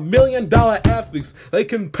 These are $1 million athletes. They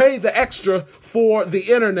can pay the extra for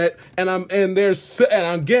the internet, and I'm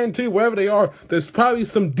guaranteed wherever they are, there's probably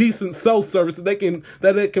some decent cell service that they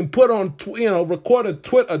can put on, record a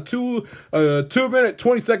 2-minute,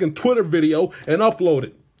 20-second Twitter video and upload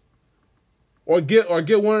it. Or get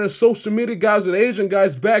one of the social media guys or the Asian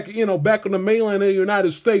guys back on the mainland of the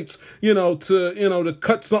United States, to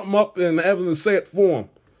cut something up and have them say it for them.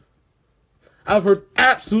 I've heard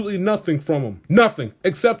absolutely nothing from him. Nothing.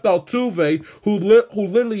 Except Altuve, who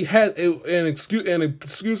literally had,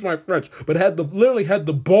 excuse my French, but literally had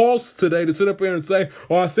the balls today to sit up here and say,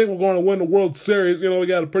 oh, I think we're going to win the World Series. We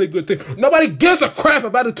got a pretty good team. Nobody gives a crap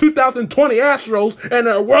about the 2020 Astros and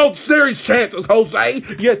their World Series chances, Jose.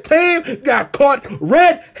 Your team got caught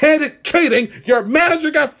red-handed cheating. Your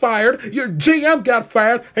manager got fired. Your GM got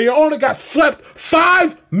fired. And your owner got slapped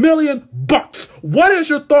 $5 million. What is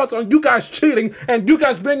your thoughts on you guys cheating and you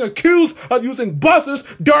guys being accused of using buses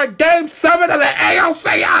during Game 7 of the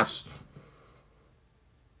ALCS?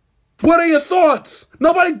 What are your thoughts?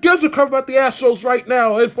 Nobody gives a crap about the Astros right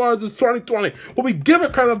now as far as it's 2020. What we give a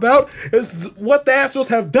crap about is what the Astros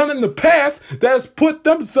have done in the past that has put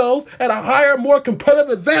themselves at a higher, more competitive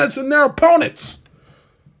advantage than their opponents.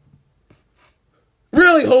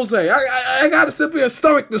 Really, Jose, I gotta sit here and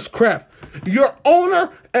stomach this crap. Your owner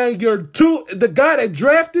and the guy that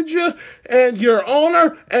drafted you, and your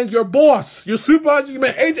owner and your boss, your supervisor, your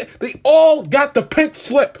agent, they all got the pink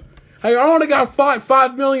slip. And your owner got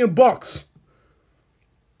 $5 million.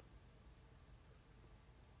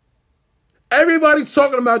 Everybody's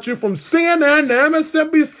talking about you from CNN to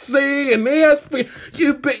MSNBC and ESPN.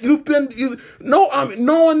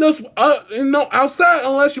 No one this, outside,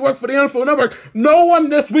 unless you work for the NFL Network, no one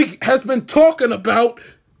this week has been talking about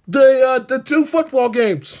the two football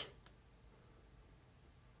games.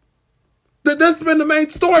 That's been the main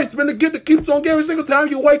story. It's been the gift that keeps on giving. Every single time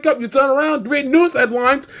you wake up, you turn around, read news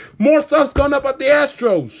headlines, more stuff's going up at the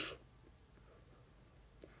Astros.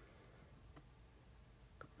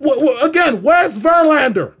 Again, where's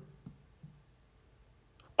Verlander?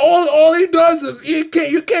 All he does is you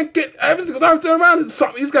can't get every single time I turn around,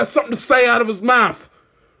 he's got something to say out of his mouth.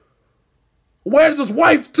 Where's his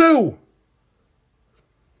wife too?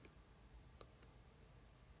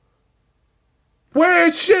 Where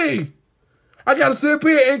is she? I gotta sit up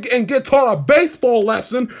here and get taught a baseball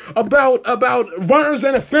lesson about runners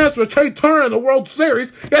interference with Trey Turner in the World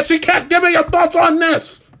Series. Yeah, she can't give me your thoughts on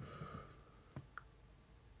this.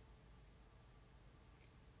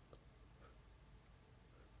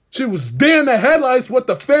 She was deer in the headlights with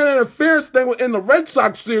the fan interference thing in the Red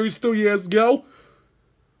Sox series 2 years ago.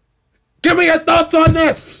 Give me your thoughts on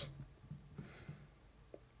this.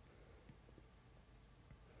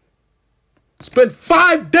 It's been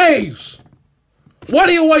 5 days. What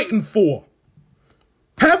are you waiting for?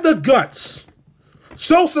 Have the guts.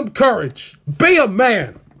 Show some courage. Be a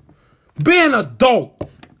man. Be an adult.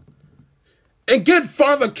 And get in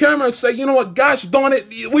front of a camera and say, you know what, gosh darn it,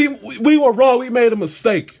 we were wrong. We made a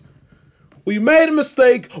mistake. We made a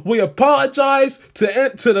mistake. We apologize to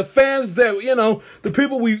the fans that, the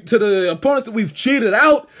people to the opponents that we've cheated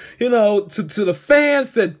out, to the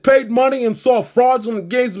fans that paid money and saw fraudulent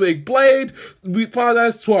games being played. We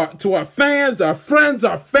apologize to our fans, our friends,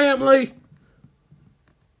 our family.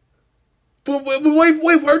 But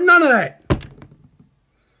we've heard none of that.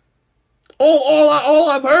 All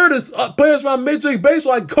I've heard is players around Major League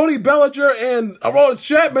Baseball like Cody Bellinger and Aroldis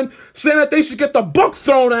Chapman saying that they should get the book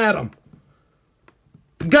thrown at them.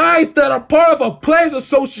 Guys that are part of a players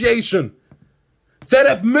association. That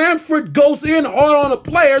if Manfred goes in hard on the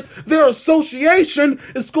players, their association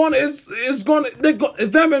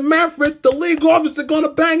them and Manfred, the league office, are going to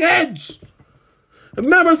bang heads. The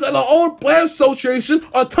members of the old players association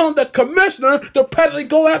are telling the commissioner to petty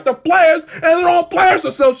go after players and their own players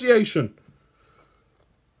association.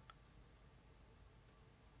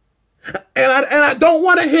 And I don't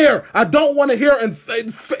want to hear in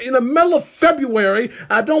the middle of February,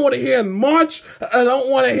 I don't want to hear in March, I don't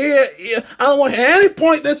want to hear any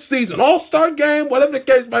point this season, All-Star game, whatever the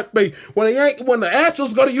case might be, when the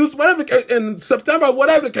Astros go to use whatever in September,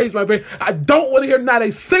 whatever the case might be, I don't want to hear not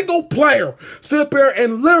a single player sit up here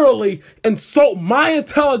and literally insult my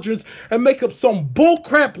intelligence and make up some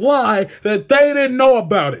bullcrap lie that they didn't know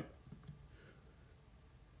about it.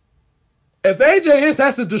 If AJ Hinch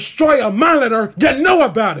has to destroy a monitor, you know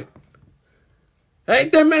about it.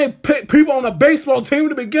 Ain't there many people on a baseball team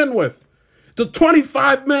to begin with? The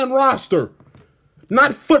 25-man roster.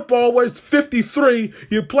 Not football where it's 53.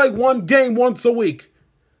 You play one game once a week.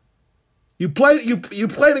 You play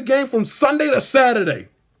the game from Sunday to Saturday.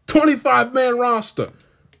 25-man roster.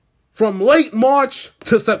 From late March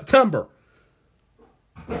to September.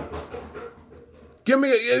 Give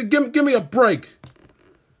me a break.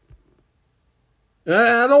 And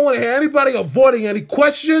I don't want to hear anybody avoiding any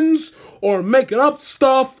questions or making up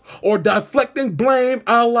stuff or deflecting blame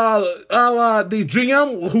a la the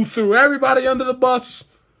GM who threw everybody under the bus.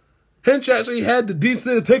 Hinch actually had the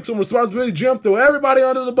decency to take some responsibility. GM threw everybody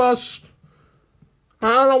under the bus.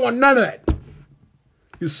 I don't want none of that.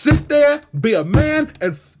 You sit there, be a man,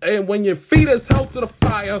 and when your feet is held to the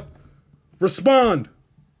fire, respond.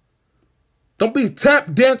 Don't be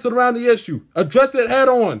tap dancing around the issue. Address it head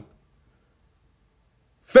on.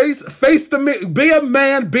 Be a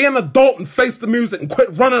man, be an adult, and face the music and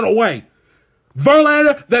quit running away.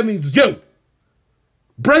 Verlander, that means you.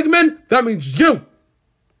 Bregman, that means you.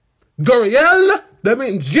 Gurriel, that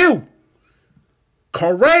means you.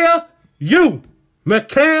 Correa, you.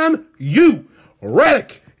 McCann, you.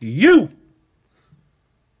 Reddick, you.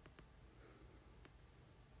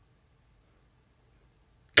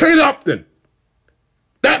 Kate Upton,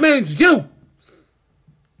 that means you.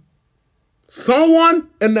 Someone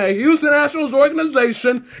in the Houston Astros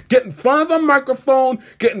organization get in front of a microphone,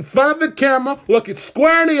 get in front of the camera, look it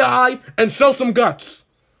square in the eye, and show some guts.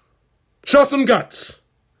 Show some guts.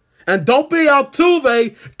 And don't be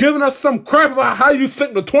Altuve giving us some crap about how you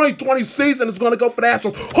think the 2020 season is going to go for the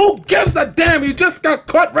Astros. Who gives a damn? You just got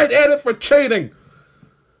caught red-handed for cheating.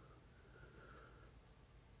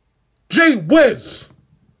 Gee whiz.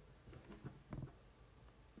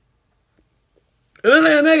 And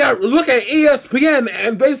then they got to look at ESPN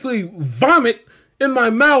and basically vomit in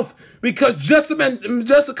my mouth because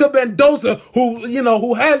Jessica Mendoza,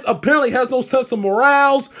 who apparently has no sense of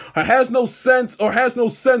morals or has no sense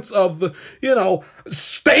of,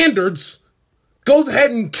 standards, goes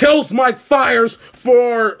ahead and kills Mike Fiers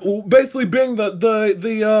for basically being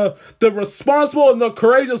the responsible and the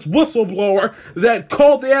courageous whistleblower that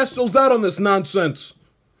called the Astros out on this nonsense.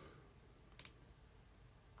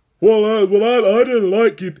 Well, I didn't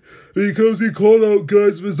like it because he called out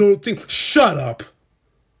guys of his own team. Shut up.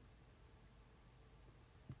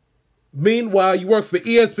 Meanwhile, you work for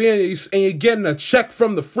ESPN and you're getting a check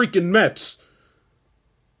from the freaking Mets.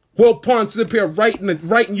 Will Ponce up here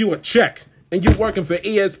writing you a check. And you're working for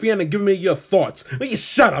ESPN and giving me your thoughts. Will you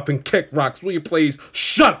shut up and kick rocks, will you please?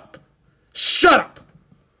 Shut up. Shut up.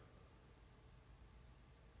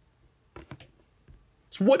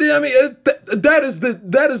 So what I mean, that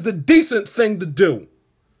is the decent thing to do.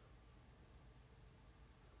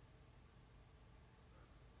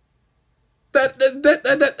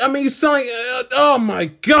 I mean, you sound like, oh my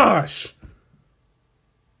gosh.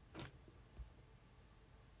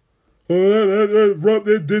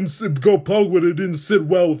 It didn't go public with it, didn't sit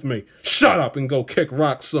well with me. Shut up and go kick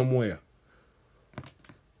rocks somewhere.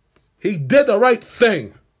 He did the right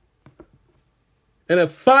thing. And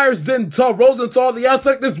if Fires didn't tell Rosenthal the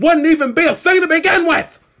Athletic, this wouldn't even be a thing to begin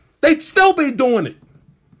with. They'd still be doing it.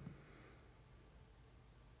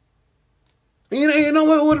 You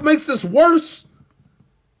know what makes this worse?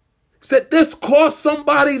 Is that this cost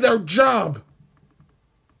somebody their job.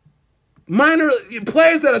 Minor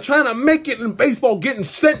players that are trying to make it in baseball getting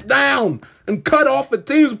sent down and cut off at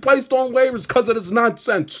teams placed on waivers because of this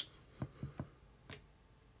nonsense.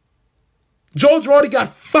 Joe Girardi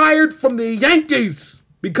got fired from the Yankees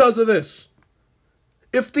because of this.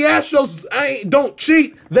 If the Astros don't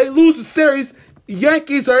cheat, they lose the series.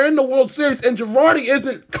 Yankees are in the World Series, and Girardi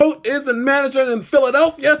isn't managing in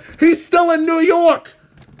Philadelphia. He's still in New York.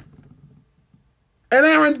 And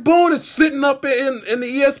Aaron Boone is sitting up in the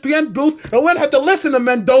ESPN booth, and we'd have to listen to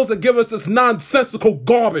Mendoza give us this nonsensical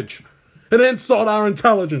garbage and insult our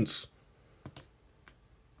intelligence.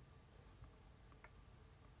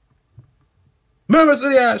 Members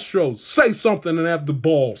of the Astros, say something and have the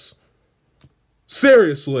balls.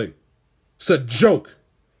 Seriously. It's a joke.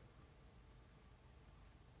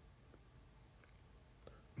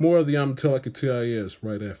 More of the I'm Telling It TIS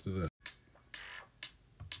right after this.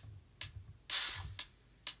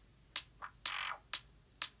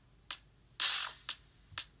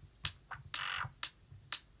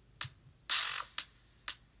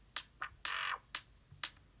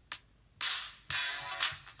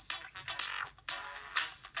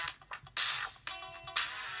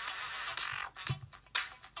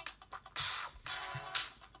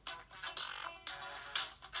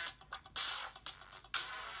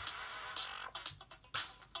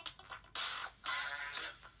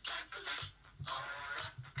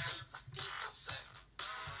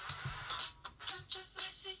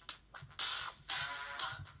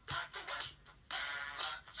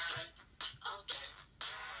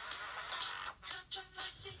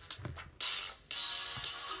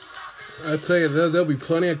 I tell you, there'll be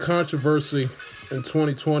plenty of controversy in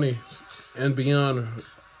 2020 and beyond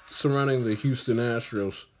surrounding the Houston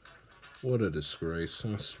Astros. What a disgrace!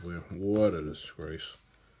 I swear, what a disgrace.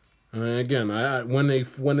 I mean, again, when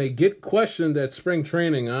they get questioned at spring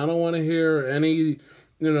training, I don't want to hear any,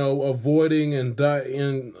 avoiding and I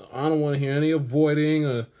don't want to hear any avoiding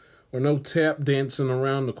or no tap dancing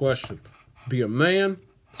around the question. Be a man,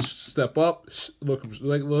 step up, look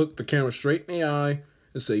the camera straight in the eye,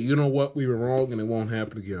 and say, you know what, we were wrong, and it won't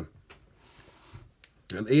happen again.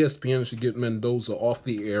 And ESPN should get Mendoza off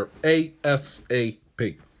the air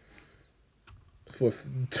ASAP for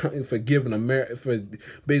giving for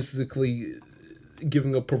basically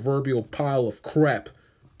giving a proverbial pile of crap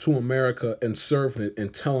to America and serving it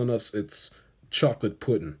and telling us it's chocolate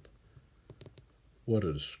pudding. What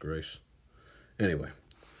a disgrace. Anyway,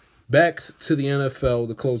 back to the NFL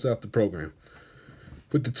to close out the program.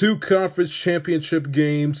 With the two conference championship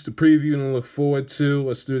games to preview and look forward to,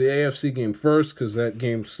 let's do the AFC game first because that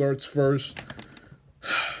game starts first.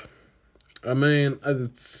 I mean,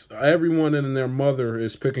 everyone and their mother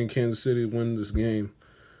is picking Kansas City to win this game,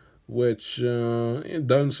 which it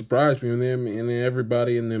doesn't surprise me. And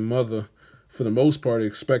everybody and their mother, for the most part,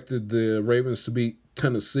 expected the Ravens to beat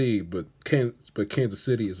Tennessee, but Kansas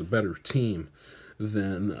City is a better team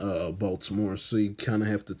than Baltimore, so you kind of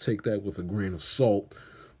have to take that with a grain of salt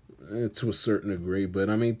to a certain degree. But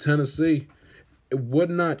I mean, Tennessee, it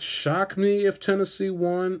would not shock me if Tennessee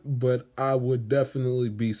won, but I would definitely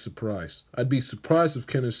be surprised. I'd be surprised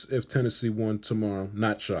if Tennessee won tomorrow,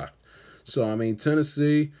 not shocked. So I mean,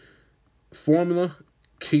 Tennessee formula: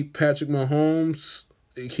 keep Patrick Mahomes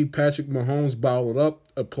bottled up,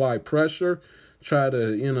 apply pressure, try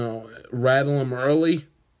to rattle him early.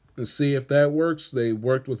 And see if that works. They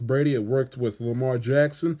worked with Brady. It worked with Lamar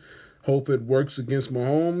Jackson. Hope it works against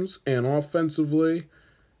Mahomes. And offensively,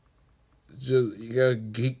 just you gotta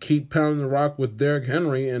keep pounding the rock with Derrick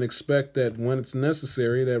Henry and expect that when it's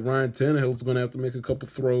necessary, that Ryan Tannehill's going to have to make a couple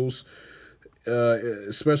throws,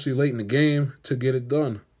 especially late in the game, to get it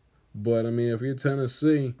done. But I mean, if you're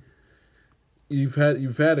Tennessee, you've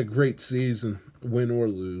had a great season, win or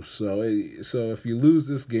lose. So if you lose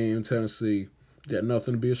this game, Tennessee got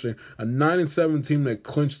nothing to be ashamed. A 9-7 team that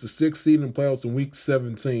clinched the sixth seed in the playoffs in Week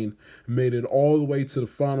 17, made it all the way to the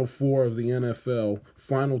Final Four of the NFL,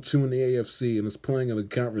 Final Two in the AFC, and is playing in a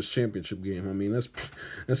conference championship game. I mean, that's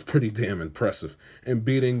pretty damn impressive. And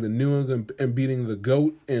beating the New England and beating the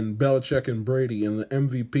GOAT and Belichick and Brady and the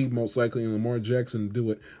MVP most likely and Lamar Jackson to do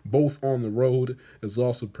it both on the road is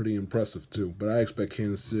also pretty impressive too. But I expect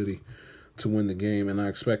Kansas City to win the game, and I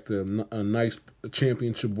expect a nice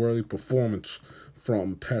championship-worthy performance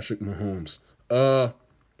from Patrick Mahomes.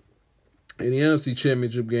 In the NFC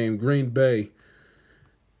Championship game, Green Bay,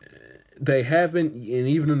 they haven't, and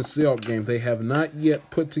even in the Seahawks game, they have not yet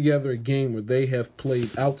put together a game where they have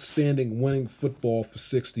played outstanding winning football for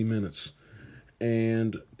 60 minutes.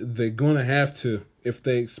 And they're going to have to if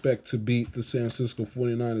they expect to beat the San Francisco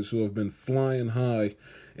 49ers, who have been flying high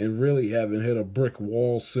and really haven't hit a brick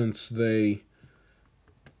wall since they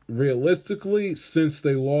lost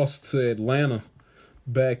to Atlanta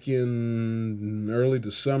back in early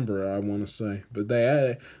December, I want to say.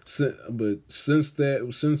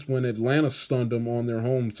 Since when Atlanta stunned them on their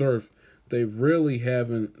home turf, they really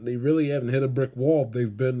haven't hit a brick wall.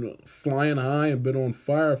 They've been flying high and been on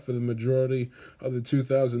fire for the majority of the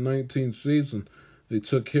 2019 season. They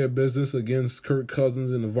took care of business against Kirk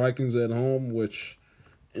Cousins and the Vikings at home, which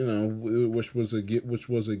was a given. It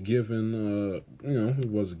was a given. I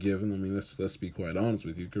mean, let's be quite honest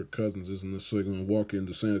with you. Kirk Cousins isn't necessarily going to walk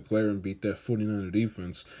into Santa Clara and beat that 49er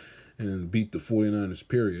defense and beat the 49ers,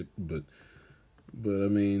 period. But I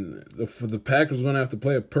mean, the Packers are going to have to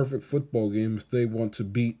play a perfect football game if they want to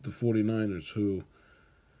beat the 49ers, who,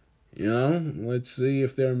 let's see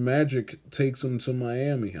if their magic takes them to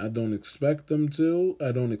Miami. I don't expect them to.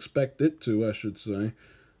 I don't expect it to, I should say.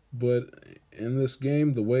 But in this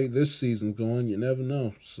game, the way this season's going, you never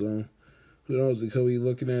know. So, who knows? They could be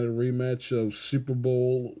looking at a rematch of Super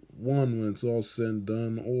Bowl I when it's all said and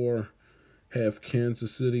done, or have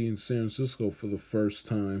Kansas City and San Francisco for the first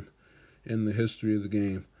time in the history of the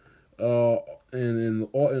game. And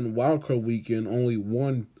in Wild Card Weekend, only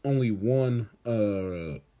one.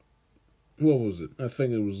 What was it? I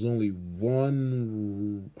think it was only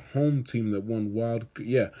one home team that won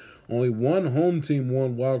only one home team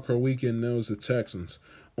won Wild Card Weekend, and that was the Texans.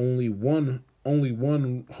 Only one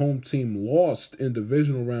home team lost in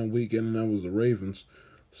divisional round weekend, and that was the Ravens.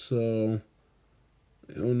 So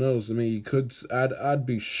who knows? I mean, I'd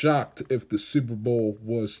be shocked if the Super Bowl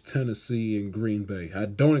was Tennessee and Green Bay. I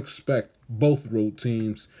don't expect both road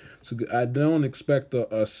teams. So I don't expect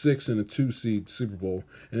a 6 and a 2 seed Super Bowl.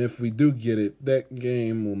 And if we do get it, that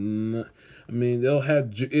game will not. I mean,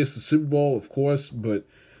 it's the Super Bowl, of course, but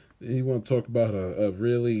you want to talk about a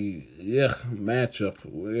really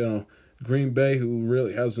matchup. Green Bay, who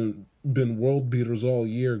really hasn't been world beaters all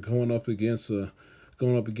year, going up against a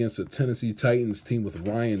Tennessee Titans team with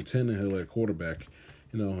Ryan Tannehill at quarterback,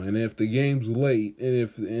 and if the game's late, and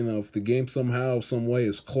if the game somehow, some way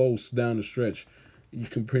is close down the stretch, you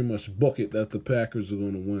can pretty much book it that the Packers are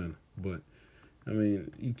going to win. But I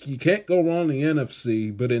mean, you can't go wrong in the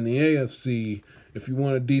NFC, but in the AFC, if you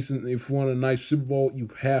want a nice Super Bowl, you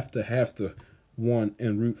have to want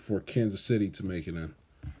and root for Kansas City to make it in.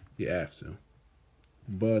 You have to,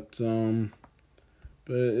 but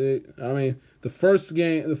the first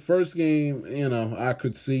game, I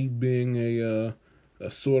could see being a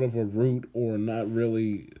sort of a route or not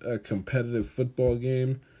really a competitive football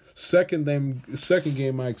game. Second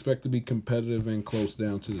game, I expect to be competitive and close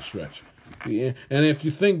down to the stretch. Yeah, and if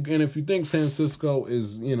you think San Francisco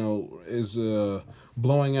is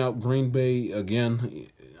blowing out Green Bay again,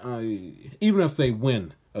 even if they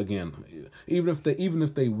win again, even if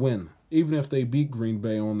they beat Green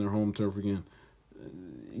Bay on their home turf again,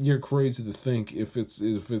 you're crazy to think if it's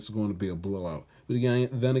going to be a blowout. But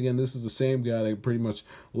then again, this is the same guy that pretty much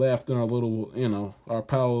laughed in our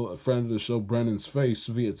pal, friend of the show, Brennan's face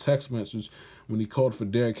via text message when he called for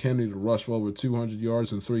Derrick Henry to rush for over 200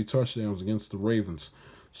 yards and 3 touchdowns against the Ravens.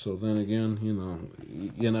 So then again,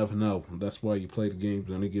 you never know. That's why you play the games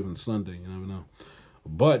on any given Sunday. You never know.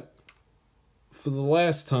 But for the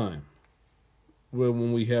last time,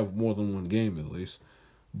 when we have more than one game at least,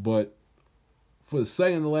 but for the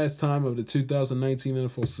second to last time of the 2019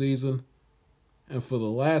 NFL season, and for the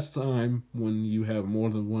last time when you have more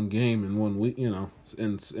than one game in 1 week, in a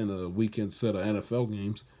weekend set of NFL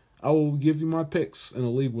games, I will give you my picks in a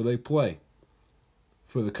league where they play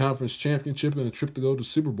for the conference championship and a trip to go to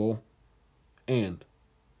Super Bowl, and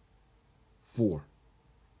for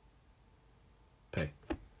pay.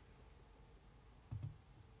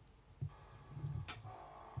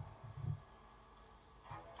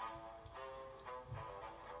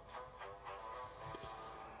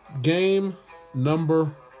 Game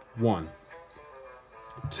number 1.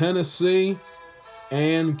 Tennessee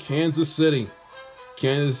and Kansas City.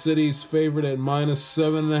 Kansas City's favored at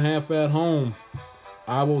 -7.5 at home.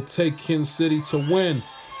 I will take Kansas City to win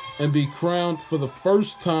and be crowned for the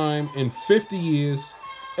first time in 50 years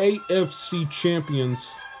AFC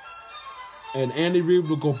champions. And Andy Reid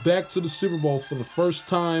will go back to the Super Bowl for the first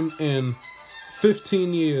time in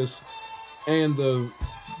 15 years. And the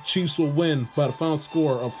Chiefs will win by the final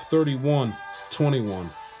score of 31-21.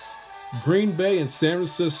 Green Bay and San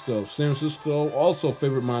Francisco. San Francisco also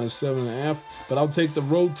favored -7.5, but I'll take the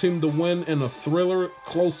road team to win in a thriller,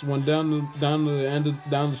 close one down the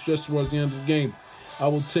stretch towards the end of the game. I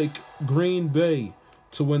will take Green Bay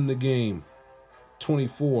to win the game,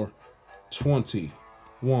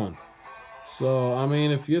 24-21. So I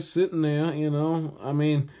mean, if you're sitting there,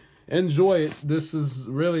 enjoy it. This is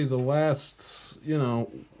really the last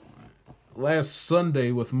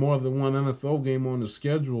Sunday with more than one NFL game on the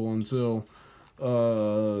schedule until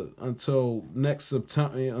next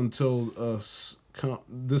September,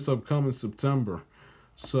 this upcoming September.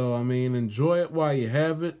 So I mean, enjoy it while you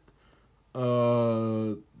have it.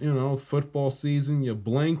 Football season. You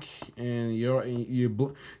blink and you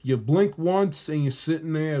blink once and you're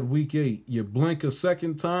sitting there at week 8. You blink a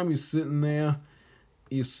second time, you're sitting there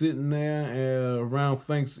around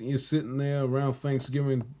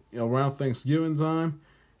Thanksgiving time,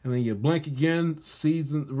 and then you blink again,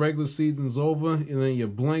 regular season's over, and then you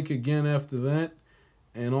blink again after that,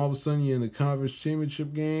 and all of a sudden you're in the conference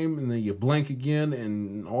championship game, and then you blink again,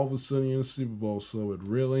 and all of a sudden you're in the Super Bowl. So it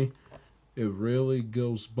really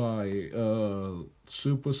goes by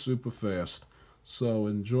super, super fast. So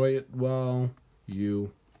enjoy it while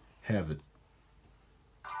you have it.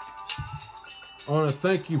 I want to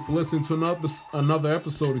thank you for listening to another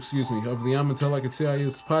episode, of the I'm Until I Can Tell You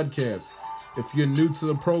podcast. If you're new to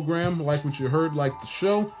the program, like what you heard, like the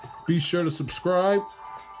show, be sure to subscribe,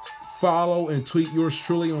 follow, and tweet yours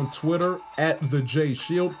truly on Twitter at The J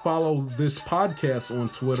Shield. Follow this podcast on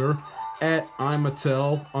Twitter at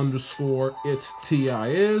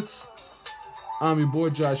I'mATell_it_TIS. I'm your boy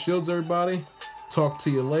Josh Shields, everybody. Talk to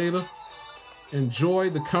you later. Enjoy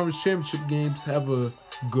the conference championship games. Have a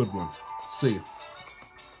good one. See you.